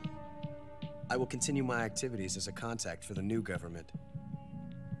 I will continue my activities as a contact for the new government.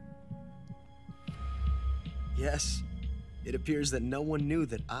 Yes, it appears that no one knew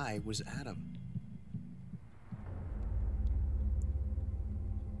that I was Adam.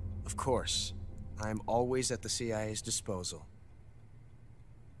 Of course, I'm always at the CIA's disposal,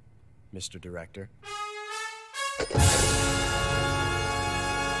 Mr. Director.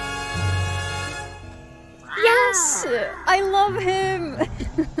 Yes! I love him!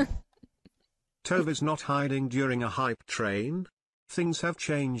 Tova's not hiding during a hype train? Things have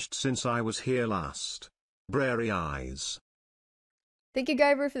changed since I was here last. Brary eyes. Thank you,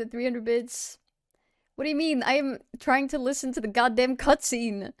 Guyver, for the 300 bits. What do you mean? I am trying to listen to the goddamn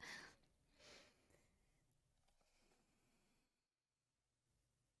cutscene.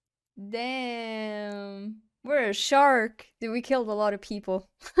 Damn. We're a shark. Dude, we killed a lot of people.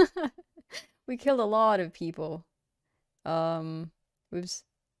 We killed a lot of people. Oops.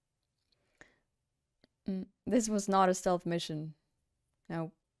 This was not a stealth mission.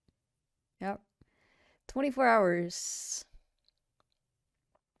 No. Yep. 24 hours.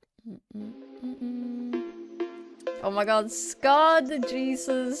 Oh my god, Scott,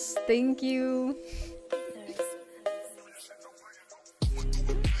 Jesus, thank you.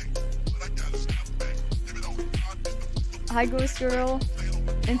 Hi, Ghost Girl.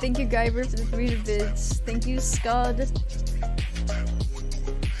 And thank you, Guyver, for the 300 bits. Thank you, Scud.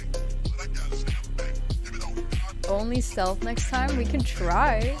 only stealth next time? We can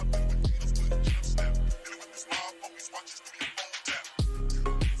try.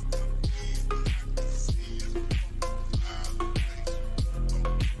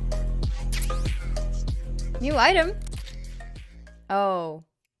 New item? Oh.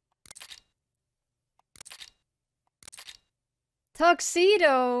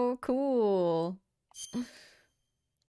 Tuxedo! Cool.